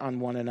judgment on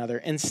one another.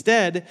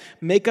 Instead,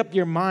 make up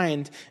your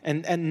mind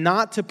and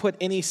not to put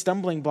any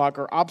stumbling block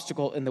or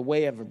obstacle in the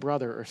way of a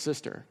brother or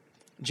sister."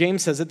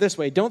 James says it this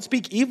way, "Don't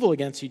speak evil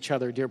against each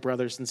other, dear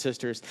brothers and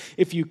sisters.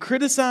 If you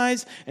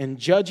criticize and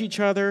judge each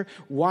other,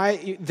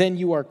 why then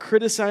you are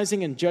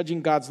criticizing and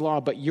judging God's law.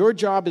 But your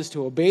job is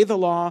to obey the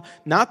law,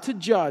 not to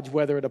judge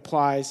whether it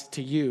applies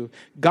to you.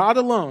 God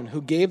alone,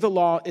 who gave the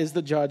law, is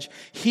the judge.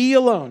 He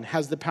alone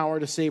has the power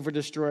to save or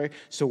destroy.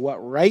 So what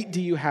right do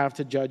you have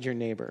to judge your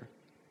neighbor?"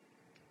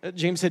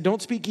 James said,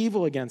 don't speak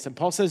evil against them.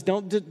 Paul says,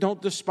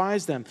 don't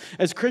despise them.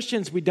 As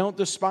Christians, we don't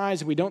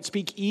despise, we don't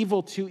speak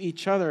evil to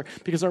each other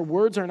because our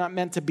words are not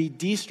meant to be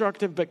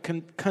destructive but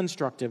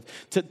constructive,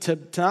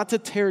 not to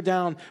tear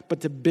down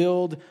but to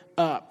build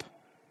up.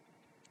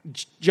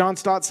 John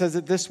Stott says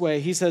it this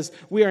way. He says,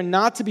 "We are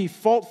not to be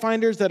fault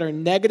finders that are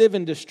negative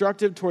and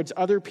destructive towards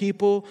other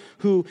people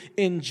who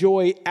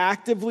enjoy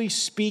actively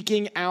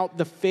speaking out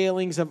the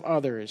failings of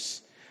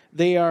others.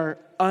 They are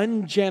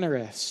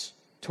ungenerous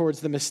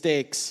towards the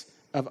mistakes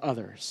of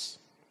others."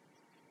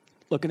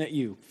 Looking at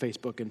you,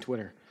 Facebook and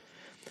Twitter.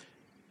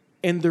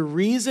 And the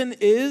reason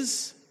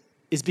is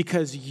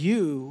because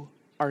you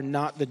are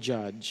not the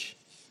judge.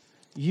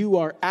 You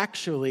are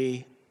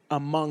actually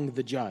among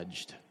the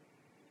judged.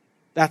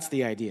 That's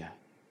the idea.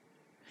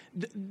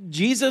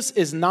 Jesus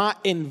is not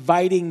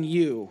inviting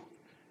you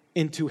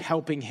into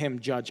helping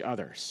him judge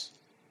others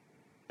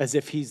as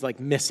if he's like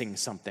missing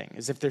something,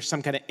 as if there's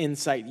some kind of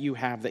insight you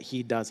have that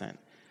he doesn't.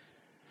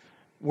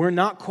 We're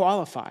not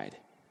qualified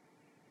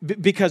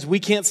because we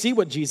can't see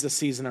what Jesus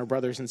sees in our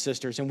brothers and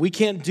sisters, and we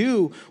can't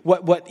do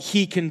what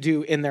he can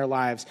do in their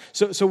lives.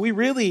 So we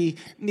really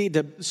need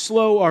to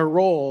slow our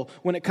roll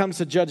when it comes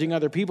to judging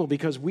other people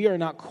because we are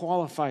not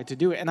qualified to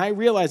do it. And I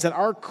realize that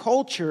our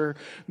culture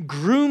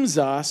grooms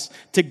us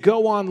to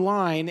go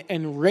online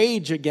and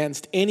rage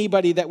against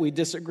anybody that we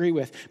disagree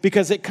with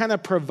because it kind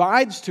of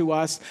provides to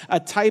us a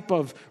type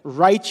of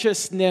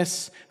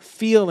righteousness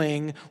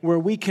feeling where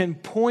we can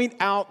point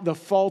out the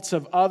faults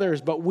of others,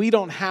 but we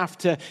don't have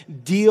to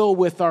deal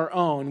with our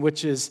own,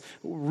 which is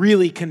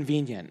really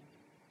convenient.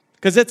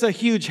 Because it's a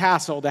huge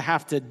hassle to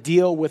have to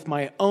deal with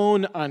my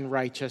own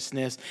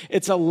unrighteousness.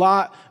 It's a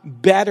lot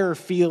better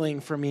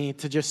feeling for me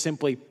to just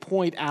simply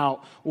point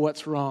out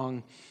what's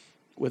wrong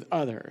with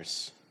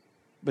others.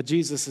 But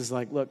Jesus is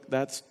like, look,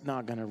 that's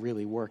not going to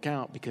really work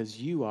out because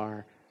you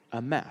are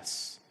a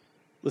mess.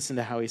 Listen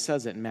to how he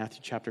says it in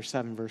Matthew chapter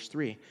 7, verse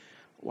 3.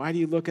 "Why do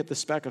you look at the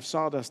speck of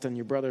sawdust in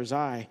your brother's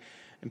eye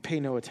and pay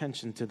no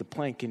attention to the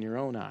plank in your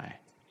own eye?"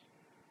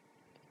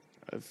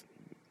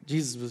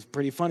 Jesus was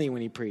pretty funny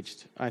when he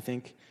preached, I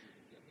think.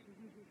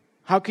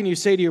 "How can you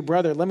say to your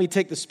brother, 'Let me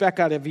take the speck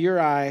out of your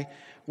eye,'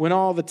 when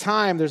all the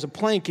time there's a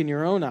plank in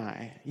your own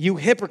eye? You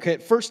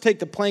hypocrite, first take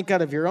the plank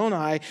out of your own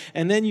eye,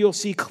 and then you'll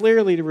see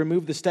clearly to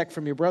remove the speck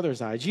from your brother's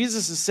eye."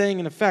 Jesus is saying,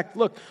 in effect,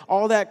 look,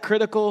 all that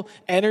critical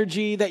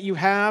energy that you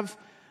have,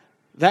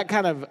 that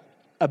kind of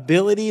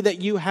ability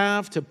that you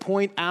have to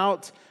point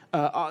out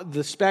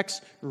the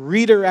specks,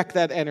 redirect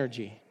that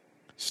energy.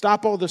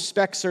 Stop all the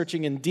speck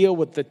searching and deal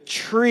with the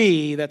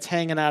tree that's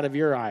hanging out of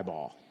your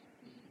eyeball.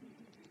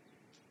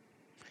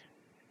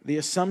 The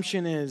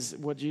assumption is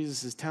what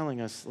Jesus is telling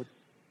us, look,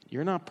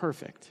 you're not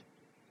perfect.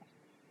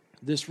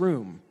 This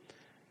room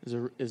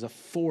is a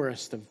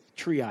forest of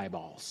tree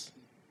eyeballs.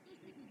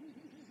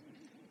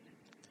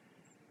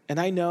 And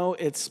I know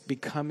it's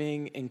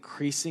becoming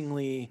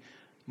increasingly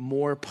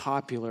more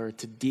popular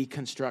to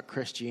deconstruct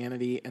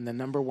Christianity, and the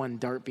number one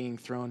dart being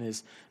thrown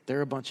is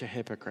they're a bunch of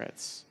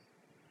hypocrites.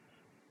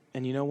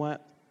 And you know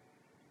what?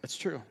 That's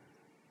true.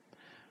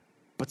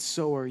 But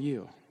so are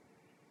you.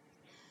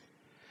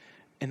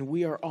 And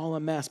we are all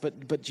a mess.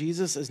 But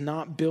Jesus is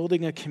not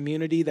building a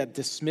community that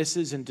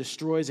dismisses and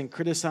destroys and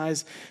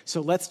criticizes.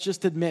 So let's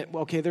just admit,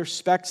 okay, there's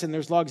specks and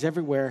there's logs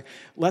everywhere.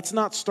 Let's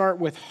not start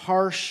with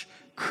harsh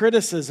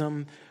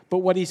criticism, but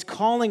what he's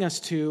calling us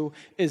to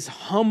is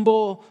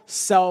humble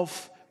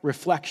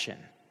self-reflection.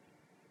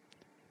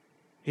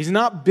 He's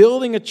not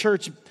building a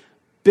church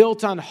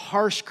built on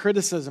harsh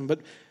criticism,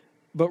 but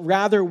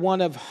rather one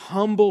of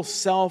humble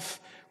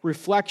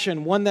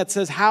self-reflection, one that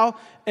says, how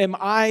am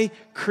I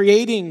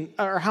creating,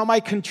 or how am I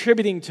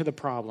contributing to the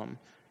problem?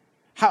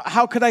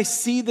 How could I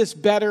see this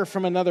better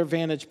from another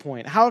vantage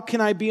point? How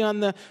can I be on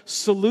the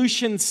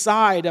solution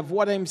side of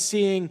what I'm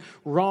seeing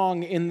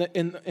wrong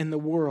in the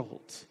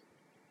world?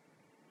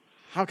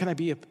 How can I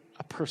be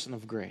a person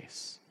of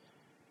grace?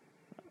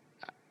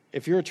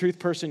 If you're a truth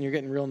person, you're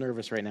getting real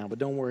nervous right now, but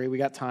don't worry, we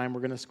got time. We're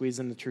going to squeeze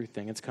in the truth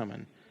thing. It's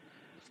coming.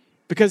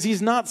 Because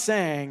he's not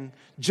saying,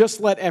 just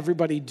let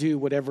everybody do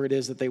whatever it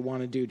is that they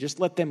want to do.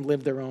 Just let them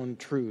live their own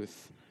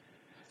truth.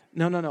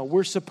 No.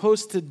 We're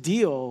supposed to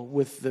deal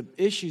with the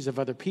issues of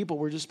other people.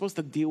 We're just supposed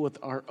to deal with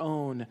our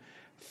own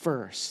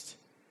first.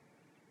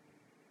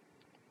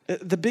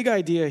 The big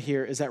idea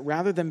here is that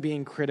rather than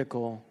being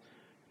critical,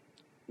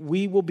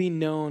 we will be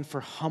known for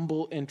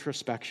humble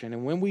introspection.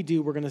 And when we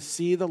do, we're going to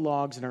see the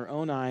logs in our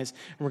own eyes,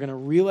 and we're going to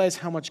realize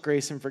how much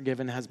grace and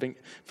forgiveness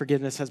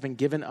has been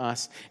given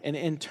us. And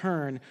in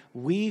turn,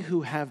 we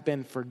who have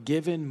been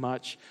forgiven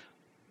much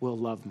will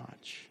love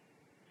much.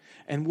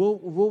 And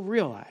we'll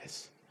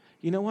realize,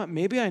 you know what,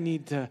 maybe I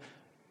need to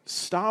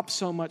stop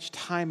so much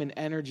time and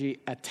energy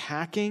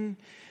attacking,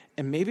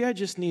 and maybe I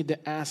just need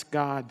to ask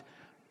God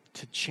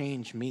to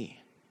change me.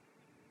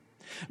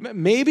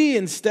 Maybe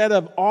instead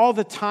of all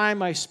the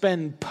time I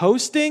spend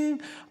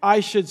posting, I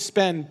should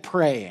spend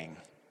praying.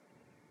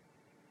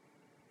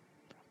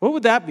 What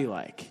would that be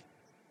like?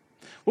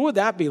 What would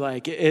that be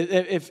like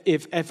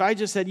if I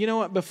just said, you know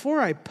what,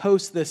 before I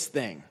post this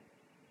thing,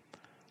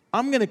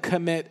 I'm going to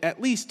commit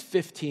at least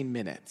 15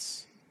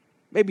 minutes,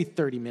 maybe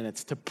 30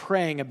 minutes to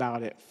praying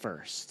about it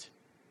first.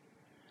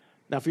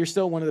 Now, if you're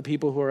still one of the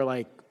people who are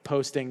like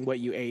posting what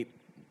you ate,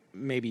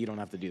 maybe you don't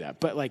have to do that.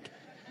 But like,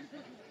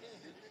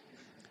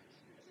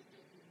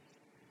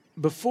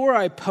 before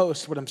I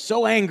post what I'm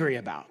so angry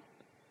about,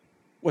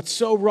 what's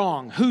so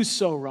wrong, who's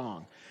so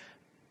wrong,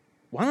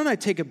 why don't I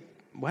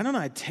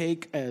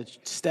take a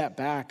step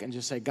back and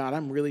just say, God,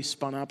 I'm really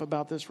spun up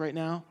about this right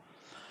now.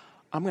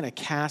 I'm going to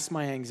cast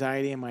my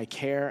anxiety and my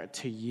care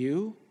to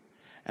you,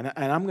 and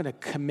I'm going to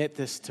commit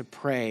this to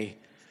pray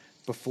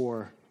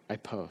before I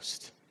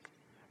post.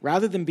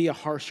 Rather than be a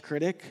harsh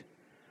critic,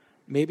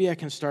 maybe I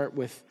can start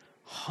with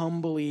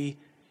humbly,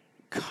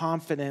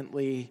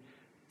 confidently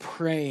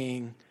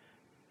praying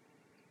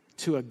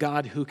to a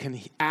God who can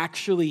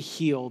actually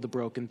heal the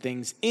broken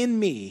things in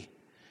me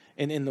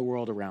and in the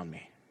world around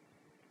me.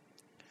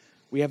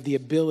 We have the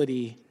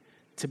ability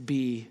to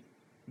be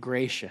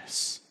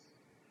gracious.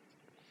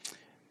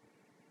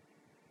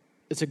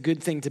 It's a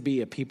good thing to be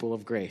a people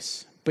of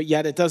grace, but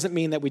yet it doesn't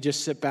mean that we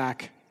just sit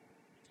back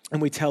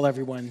and we tell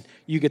everyone,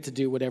 you get to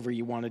do whatever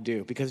you want to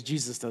do, because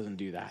Jesus doesn't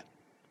do that.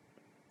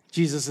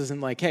 Jesus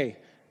isn't like, hey,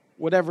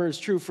 whatever is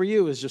true for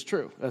you is just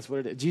true. That's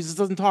what it is. Jesus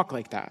doesn't talk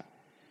like that.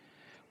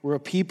 We're a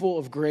people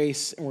of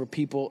grace, and we're a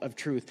people of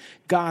truth.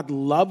 God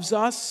loves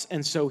us,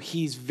 and so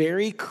he's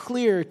very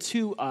clear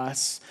to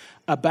us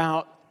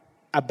about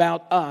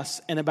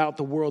us and about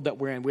the world that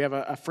we're in. We have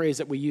a phrase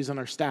that we use on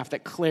our staff,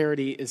 that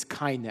clarity is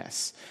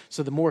kindness.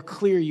 So the more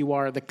clear you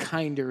are, the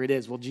kinder it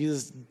is. Well,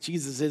 Jesus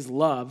is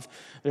love.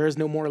 There is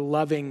no more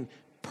loving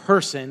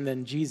person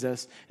than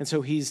Jesus, and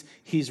so he's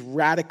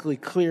radically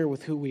clear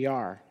with who we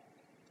are.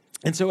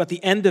 And so at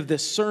the end of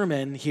this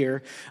sermon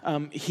here,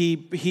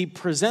 he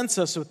presents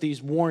us with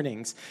these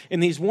warnings.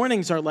 And these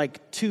warnings are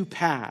like two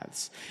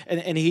paths.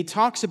 And he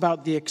talks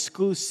about the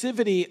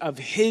exclusivity of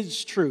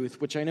his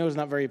truth, which I know is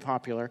not very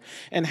popular,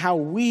 and how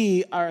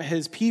we,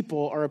 his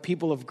people, are a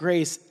people of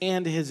grace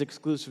and his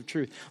exclusive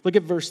truth. Look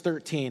at verse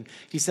 13.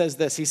 He says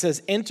this. He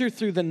says, enter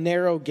through the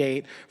narrow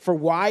gate, for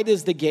wide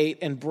is the gate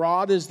and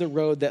broad is the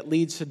road that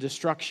leads to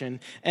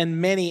destruction,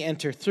 and many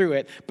enter through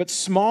it. But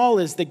small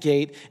is the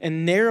gate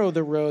and narrow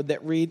the road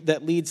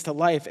that leads to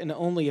life, and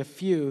only a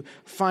few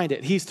find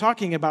it. He's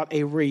talking about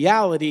a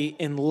reality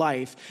in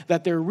life,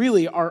 that there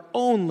really are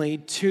only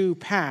two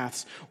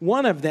paths.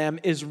 One of them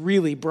is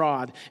really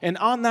broad, and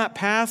on that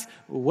path,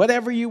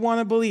 whatever you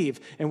want to believe,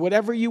 and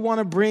whatever you want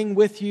to bring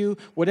with you,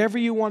 whatever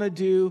you want to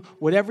do,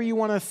 whatever you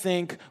want to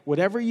think,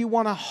 whatever you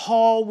want to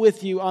haul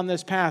with you on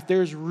this path,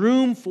 there's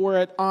room for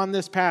it on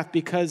this path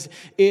because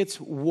it's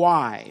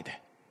wide,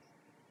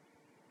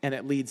 and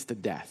it leads to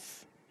death.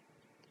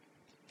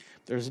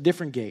 There's a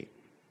different gate.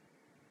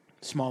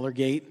 Smaller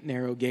gate,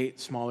 narrow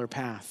gate, smaller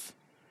path.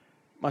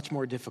 Much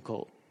more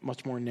difficult,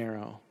 much more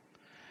narrow.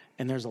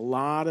 And there's a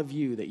lot of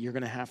you that you're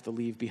going to have to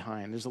leave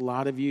behind. There's a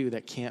lot of you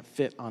that can't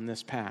fit on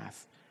this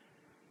path.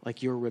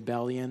 Like your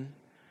rebellion,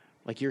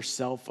 like your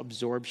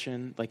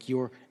self-absorption, like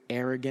your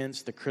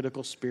arrogance, the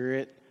critical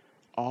spirit,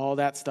 all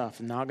that stuff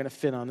is not going to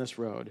fit on this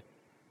road.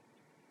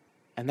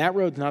 And that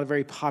road's not a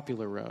very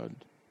popular road,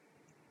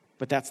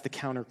 but that's the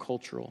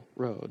countercultural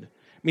road.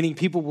 Meaning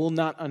people will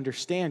not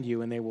understand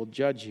you and they will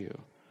judge you.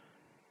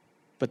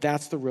 But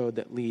that's the road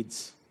that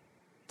leads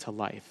to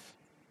life.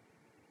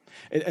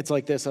 It's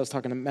like this. I was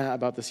talking to Matt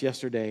about this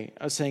yesterday.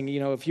 I was saying,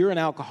 if you're an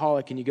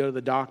alcoholic and you go to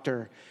the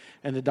doctor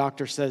and the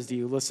doctor says to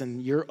you,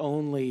 listen, your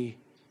only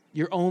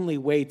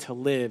way to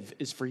live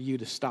is for you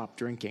to stop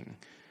drinking.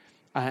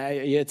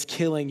 It's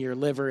killing your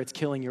liver. It's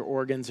killing your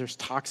organs. There's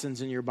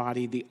toxins in your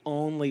body. The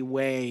only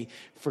way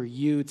for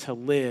you to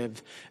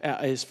live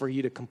is for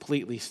you to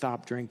completely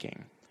stop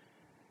drinking.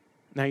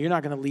 Now, you're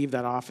not going to leave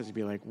that office and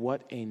be like,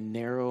 what a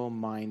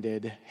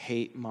narrow-minded,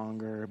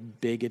 hate-monger,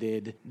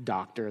 bigoted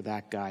doctor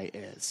that guy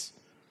is.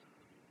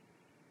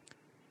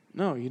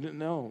 No, you didn't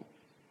know.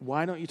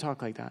 Why don't you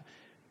talk like that?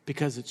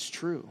 Because it's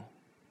true.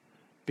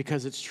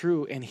 Because it's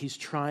true, and he's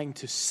trying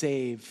to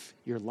save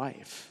your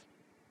life.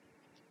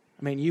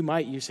 I mean,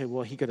 you say,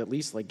 well, he could at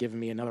least like give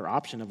me another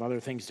option of other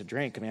things to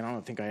drink. I mean, I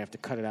don't think I have to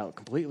cut it out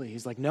completely.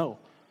 He's like, no,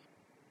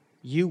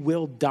 you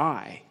will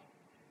die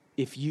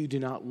if you do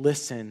not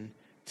listen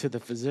to the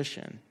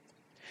physician.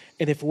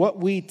 And if what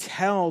we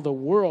tell the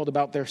world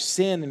about their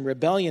sin and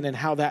rebellion and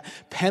how that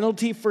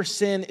penalty for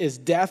sin is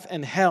death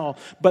and hell,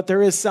 but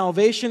there is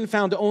salvation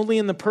found only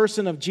in the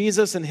person of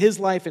Jesus and his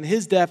life and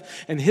his death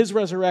and his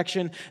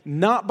resurrection,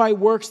 not by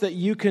works that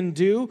you can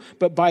do,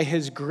 but by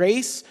his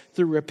grace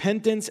through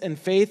repentance and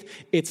faith,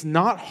 it's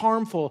not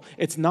harmful,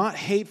 it's not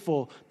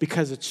hateful,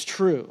 because it's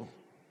true.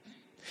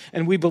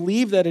 And we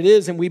believe that it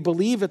is, and we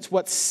believe it's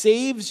what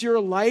saves your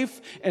life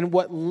and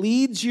what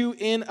leads you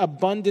in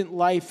abundant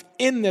life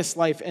in this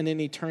life and in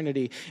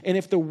eternity. And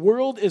if the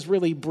world is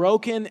really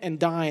broken and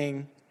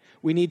dying,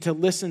 we need to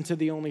listen to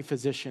the only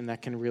physician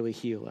that can really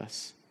heal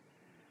us.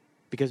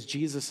 Because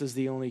Jesus is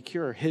the only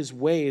cure. His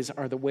ways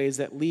are the ways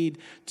that lead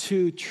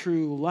to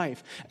true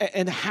life.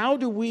 And how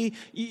do we,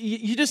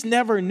 you just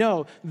never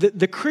know.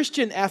 The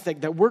Christian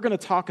ethic that we're going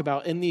to talk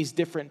about in these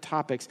different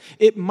topics,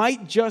 it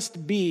might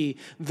just be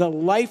the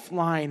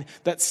lifeline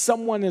that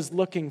someone is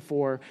looking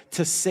for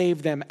to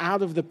save them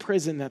out of the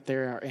prison that they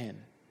are in.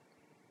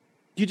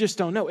 You just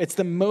don't know. It's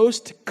the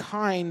most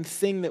kind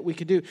thing that we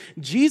could do.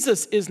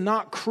 Jesus is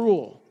not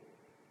cruel.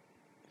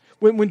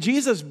 When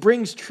Jesus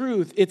brings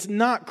truth, it's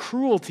not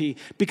cruelty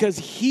because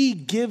he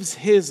gives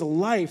his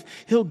life.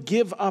 He'll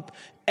give up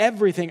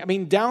everything. I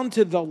mean, down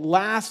to the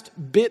last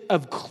bit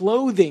of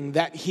clothing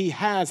that he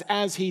has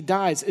as he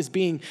dies is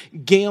being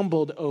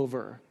gambled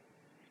over.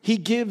 He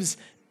gives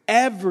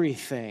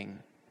everything,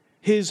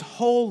 his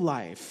whole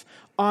life,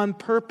 on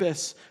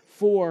purpose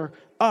for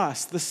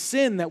us. The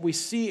sin that we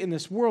see in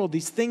this world,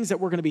 these things that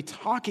we're going to be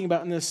talking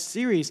about in this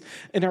series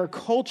in our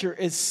culture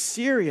is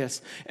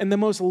serious. And the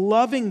most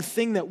loving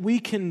thing that we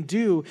can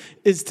do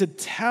is to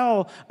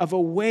tell of a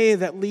way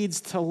that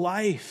leads to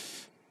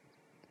life.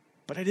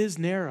 But it is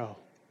narrow.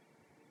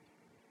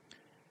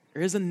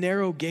 There is a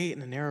narrow gate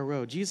and a narrow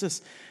road.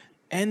 Jesus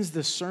ends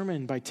the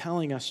sermon by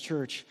telling us,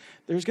 church,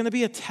 there's going to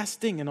be a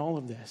testing in all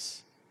of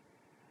this.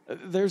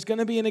 There's going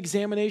to be an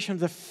examination of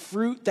the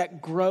fruit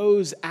that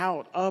grows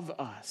out of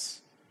us.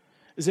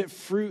 Is it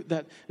fruit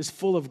that is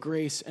full of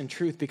grace and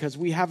truth? Because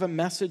we have a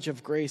message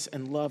of grace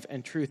and love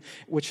and truth,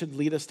 which should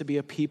lead us to be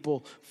a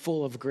people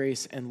full of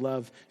grace and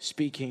love,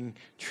 speaking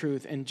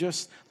truth. And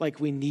just like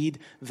we need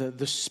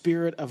the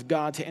Spirit of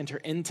God to enter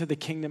into the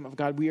kingdom of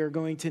God, we are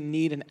going to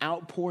need an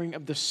outpouring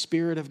of the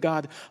Spirit of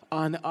God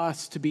on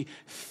us to be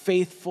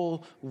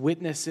faithful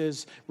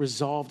witnesses,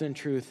 resolved in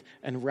truth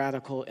and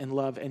radical in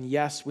love. And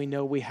yes, we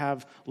know we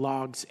have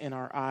logs in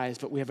our eyes,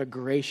 but we have a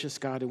gracious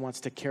God who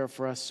wants to care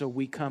for us. So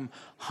we come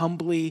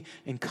humbly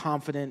and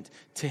confident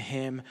to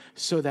him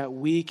so that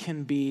we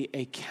can be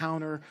a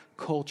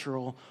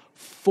countercultural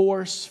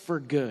force for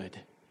good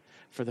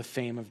for the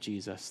fame of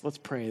Jesus. Let's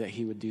pray that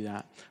he would do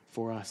that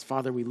for us.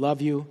 Father, we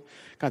love you.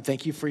 God,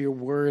 thank you for your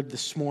word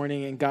this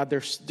morning. And God,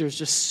 there's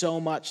just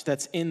so much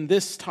that's in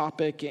this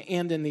topic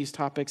and in these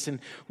topics. And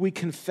we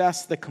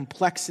confess the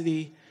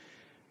complexity.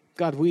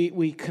 God,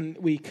 we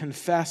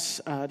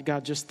confess,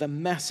 God, just the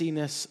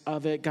messiness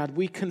of it. God,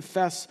 we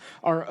confess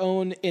our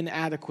own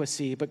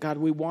inadequacy. But God,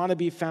 we want to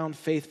be found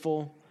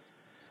faithful.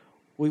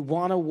 We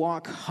want to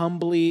walk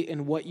humbly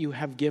in what you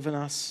have given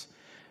us.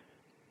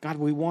 God,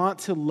 we want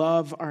to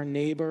love our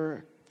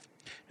neighbor.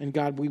 And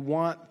God, we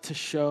want to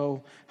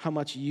show how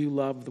much you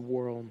love the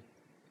world.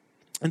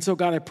 And so,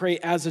 God, I pray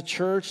as a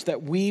church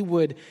that we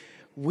would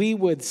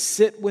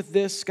sit with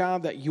this,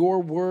 God, that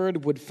your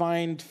word would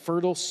find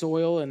fertile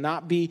soil and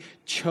not be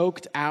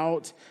choked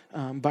out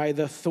by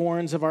the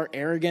thorns of our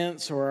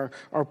arrogance or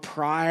our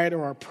pride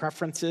or our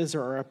preferences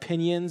or our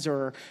opinions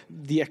or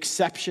the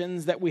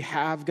exceptions that we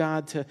have,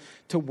 God,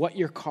 to what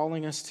you're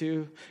calling us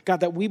to.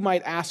 God, that we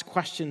might ask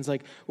questions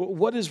like,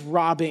 what is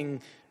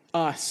robbing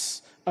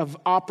us of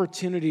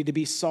opportunity to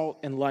be salt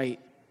and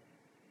light?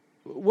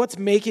 What's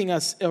making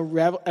us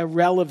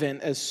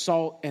irrelevant as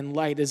salt and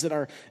light? Is it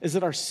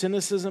our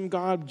cynicism,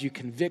 God? Would you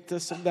convict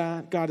us of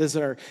that? God, is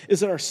it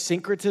our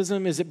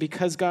syncretism? Is it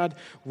because, God,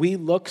 we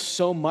look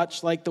so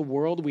much like the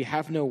world, we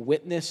have no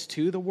witness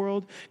to the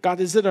world? God,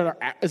 is it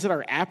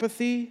our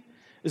apathy?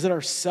 Is it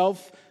our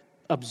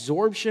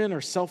self-absorption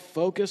or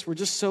self-focus? We're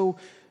just so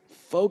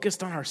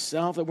focused on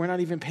ourselves that we're not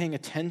even paying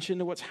attention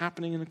to what's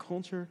happening in the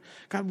culture.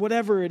 God,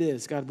 whatever it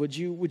is, God, would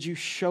you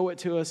show it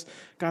to us?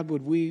 God,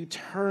 would we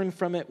turn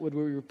from it? Would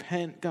we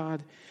repent,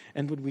 God?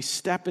 And would we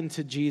step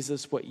into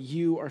Jesus, what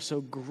you are so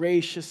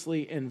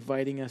graciously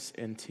inviting us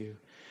into?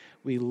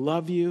 We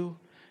love you.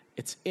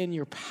 It's in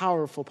your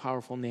powerful,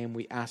 powerful name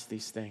we ask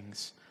these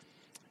things.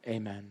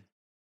 Amen.